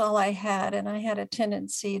 but it's all I had. And I had a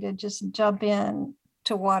tendency to just jump in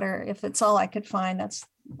to water if it's all I could find.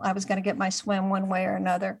 I was going to get my swim one way or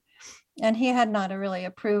another. And he had not really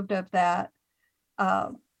approved of that.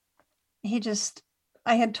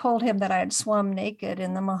 I had told him that I had swum naked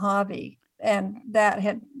in the Mojave, and that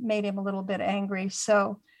had made him a little bit angry.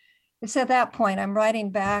 So it's at that point I'm riding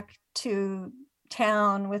back to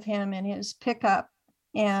town with him in his pickup,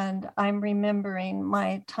 and I'm remembering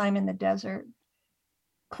my time in the desert.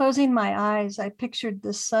 Closing my eyes, I pictured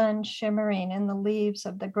the sun shimmering in the leaves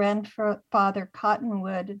of the grandfather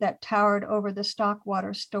cottonwood that towered over the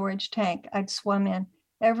stockwater storage tank I'd swum in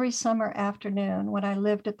every summer afternoon when I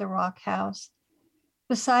lived at the rock house.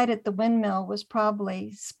 Beside it, the windmill was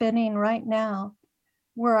probably spinning right now.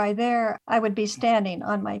 Were I there, I would be standing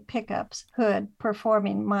on my pickup's hood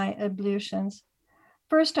performing my ablutions.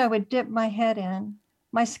 First, I would dip my head in.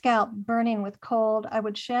 My scalp burning with cold, I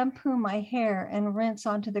would shampoo my hair and rinse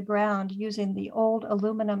onto the ground using the old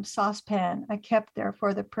aluminum saucepan I kept there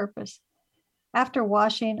for the purpose. After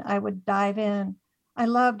washing, I would dive in. I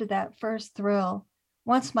loved that first thrill.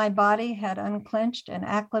 Once my body had unclenched and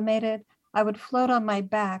acclimated, I would float on my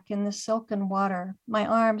back in the silken water, my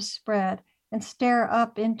arms spread, and stare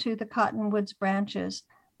up into the cottonwood's branches,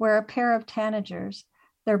 where a pair of tanagers,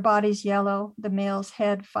 their bodies yellow, the male's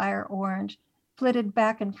head fire orange, flitted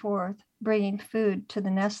back and forth, bringing food to the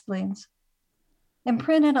nestlings.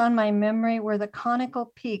 Imprinted on my memory were the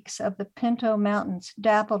conical peaks of the Pinto Mountains,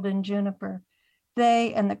 dappled in juniper.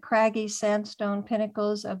 They and the craggy sandstone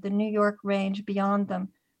pinnacles of the New York Range beyond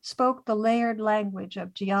them spoke the layered language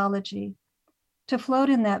of geology. To float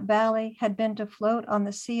in that valley had been to float on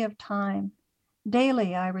the sea of time.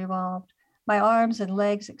 Daily I revolved, my arms and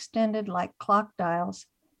legs extended like clock dials,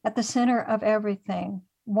 at the center of everything,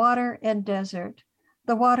 water and desert,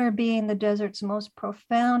 the water being the desert's most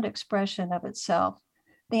profound expression of itself,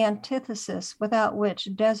 the antithesis without which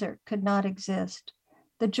desert could not exist,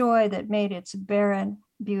 the joy that made its barren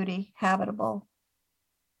beauty habitable.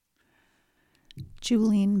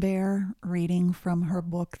 Julene Bair reading from her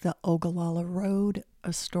book, The Ogallala Road,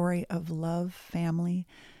 a story of love, family,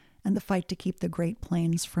 and the fight to keep the Great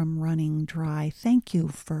Plains from running dry. Thank you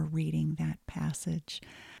for reading that passage.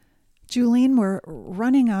 Julene, we're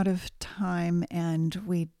running out of time, and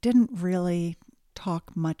we didn't really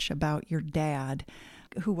talk much about your dad,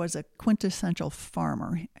 who was a quintessential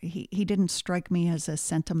farmer. He didn't strike me as a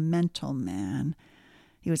sentimental man.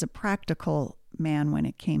 He was a practical man when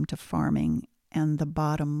it came to farming and the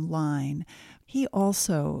bottom line. He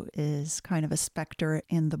also is kind of a specter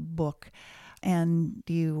in the book, and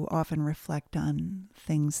you often reflect on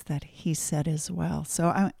things that he said as well.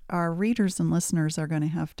 So our readers and listeners are going to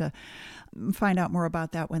have to find out more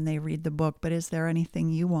about that when they read the book. But is there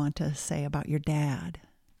anything you want to say about your dad?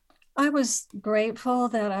 I was grateful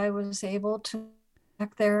that I was able to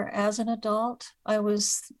back there as an adult. I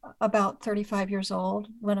was about 35 years old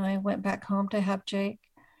when I went back home to have Jake.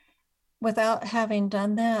 Without having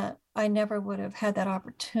done that, I never would have had that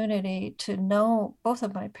opportunity to know both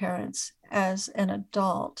of my parents as an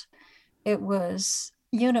adult. It was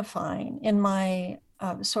unifying in my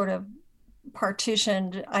sort of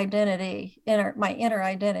partitioned identity, my inner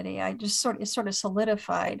identity. I just sort of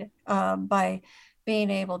solidified by being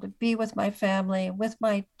able to be with my family, with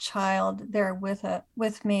my child there with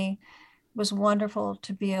me. It was wonderful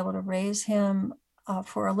to be able to raise him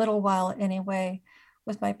for a little while anyway,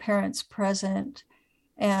 with my parents present.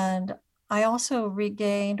 And I also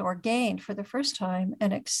regained or gained for the first time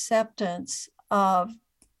an acceptance of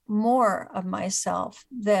more of myself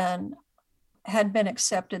than had been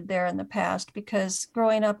accepted there in the past, because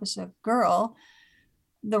growing up as a girl,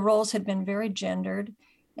 the roles had been very gendered,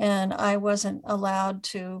 and I wasn't allowed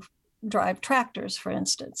to drive tractors, for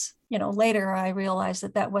instance. Later I realized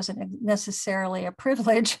that wasn't necessarily a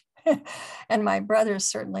privilege. And my brothers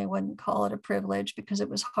certainly wouldn't call it a privilege because it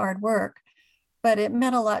was hard work. But it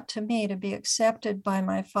meant a lot to me to be accepted by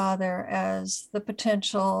my father as the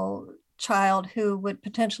potential child who would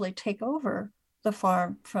potentially take over the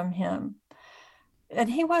farm from him. And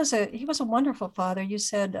he was a wonderful father. You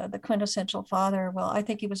said the quintessential father. Well, I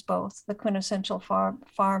think he was both the quintessential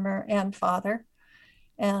farmer and father.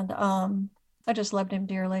 And I just loved him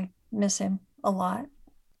dearly, miss him a lot.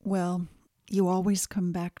 Well, you always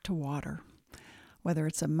come back to water, whether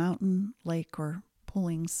it's a mountain, lake, or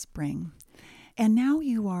pooling spring. And now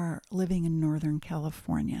you are living in Northern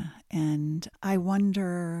California, and I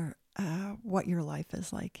wonder what your life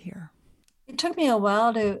is like here. It took me a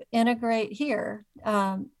while to integrate here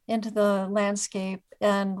into the landscape,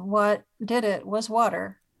 and what did it was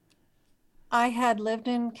water. I had lived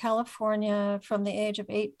in California from the age of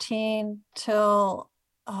 18 till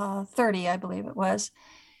 30, I believe it was.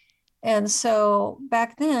 And so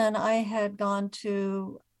back then I had gone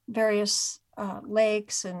to various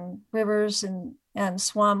lakes and rivers and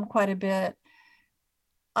swum quite a bit.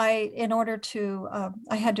 I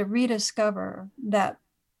had to rediscover that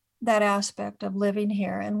aspect of living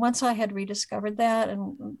here. And once I had rediscovered that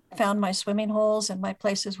and found my swimming holes and my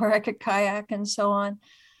places where I could kayak and so on,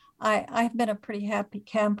 I've been a pretty happy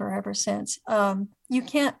camper ever since. You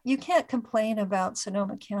can't complain about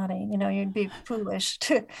Sonoma County. You'd be foolish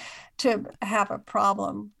to have a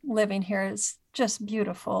problem living here. It's just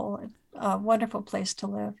beautiful, a wonderful place to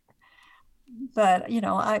live. But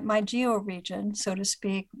my geo-region, so to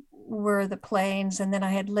speak, were the plains, and then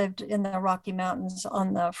I had lived in the Rocky Mountains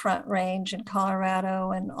on the Front Range in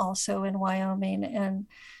Colorado and also in Wyoming, and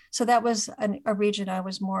so that was a region I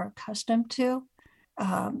was more accustomed to.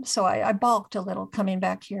 So I balked a little coming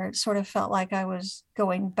back here. It sort of felt like I was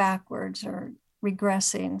going backwards or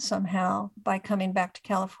regressing somehow by coming back to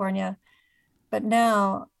California. But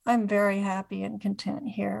now I'm very happy and content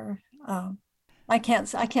here. I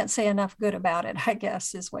can't say enough good about it, I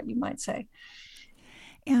guess, is what you might say.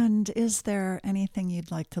 And is there anything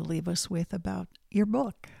you'd like to leave us with about your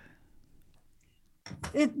book?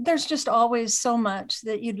 There's just always so much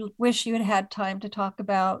that you'd wish you had time to talk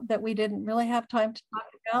about that we didn't really have time to talk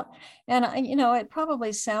about. And it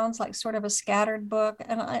probably sounds like sort of a scattered book,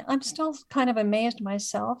 and I'm still kind of amazed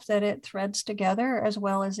myself that it threads together as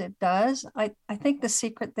well as it does. I think the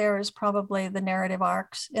secret there is probably the narrative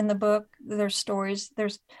arcs in the book. There's stories.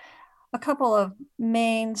 There's a couple of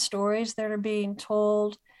main stories that are being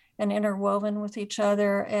told and interwoven with each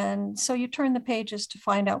other. And so you turn the pages to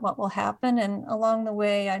find out what will happen. And along the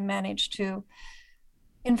way, I managed to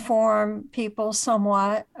inform people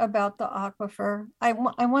somewhat about the aquifer. I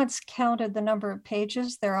once counted the number of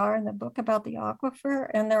pages there are in the book about the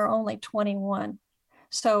aquifer, and there are only 21.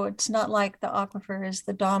 So it's not like the aquifer is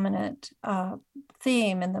the dominant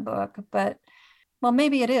theme in the book, but well,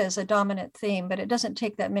 maybe it is a dominant theme, but it doesn't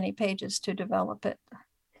take that many pages to develop it.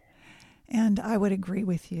 And I would agree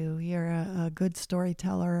with you. You're a good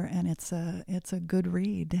storyteller, and it's a good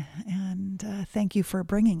read. And thank you for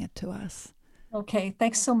bringing it to us. Okay,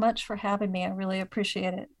 thanks so much for having me. I really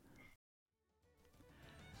appreciate it.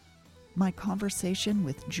 My conversation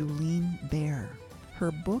with Julene Bair.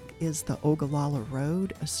 Her book is The Ogallala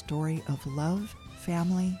Road, a story of love,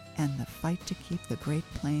 family, and the fight to keep the Great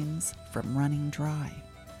Plains from running dry.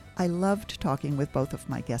 I loved talking with both of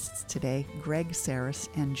my guests today, Greg Sarris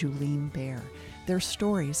and Julene Bair. Their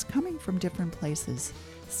stories, coming from different places,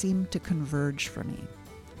 seemed to converge for me.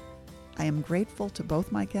 I am grateful to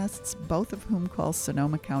both my guests, both of whom call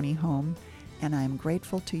Sonoma County home, and I am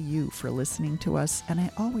grateful to you for listening to us, and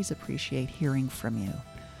I always appreciate hearing from you.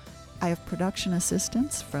 I have production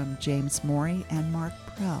assistance from James Morey and Mark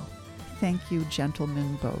Prell. Thank you,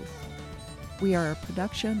 gentlemen, both. We are a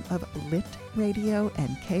production of Lit Radio and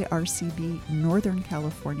KRCB Northern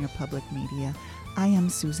California Public Media. I am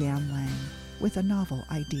Suzanne Lang with a novel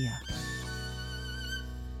idea.